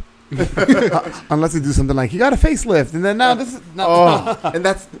hope. Unless they do something like, he got a facelift, and then now this is... No. Oh, and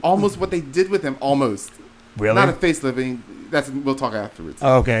that's almost what they did with him. Almost. Really? Not a facelift. I mean, we'll talk afterwards.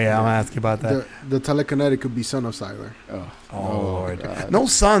 Okay, yeah, I'm going to ask you about that. The telekinetic could be son of Siler. Oh, Lord. God. No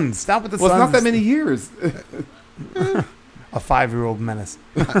sons. Stop with the Well, it's sons. not that many years. A 5-year-old menace.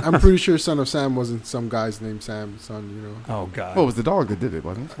 I'm pretty sure son of Sam wasn't some guy's named Sam, son, you know. Oh, God. Well, it was the dog that did it,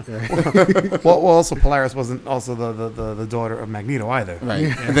 wasn't it? Yeah. Well, also, Polaris wasn't also the daughter of Magneto either. Right.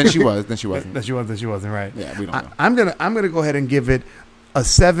 And then she was. Then she wasn't. That she wasn't right. Yeah, we don't know. I'm gonna go ahead and give it a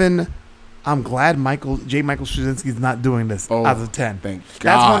 7 I'm glad J. Michael Straczynski's not doing this out of 10. Thank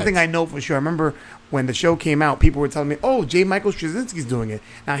God. That's one thing I know for sure. I remember when the show came out, people were telling me, "Oh, J. Michael Straczynski's doing it."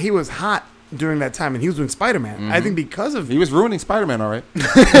 Now he was hot during that time, and he was doing Spider-Man. I think because of He was ruining Spider-Man, all right.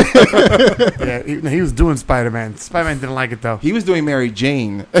 he was doing Spider-Man. Spider-Man didn't like it though. He was doing Mary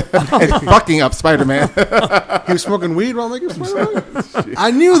Jane and fucking up Spider-Man. He was smoking weed while making Spider-Man?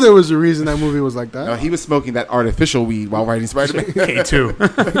 I knew there was a reason that movie was like that. No, he was smoking that artificial weed while writing Spider-Man.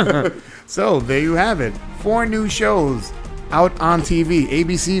 K2. So there you have it. 4 new shows out on TV: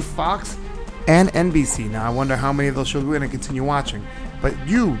 ABC, Fox, and NBC. Now I wonder how many of those shows we're going to continue watching. But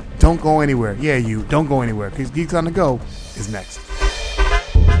you don't go anywhere. Yeah, you don't go anywhere, because Geeks on the Go is next.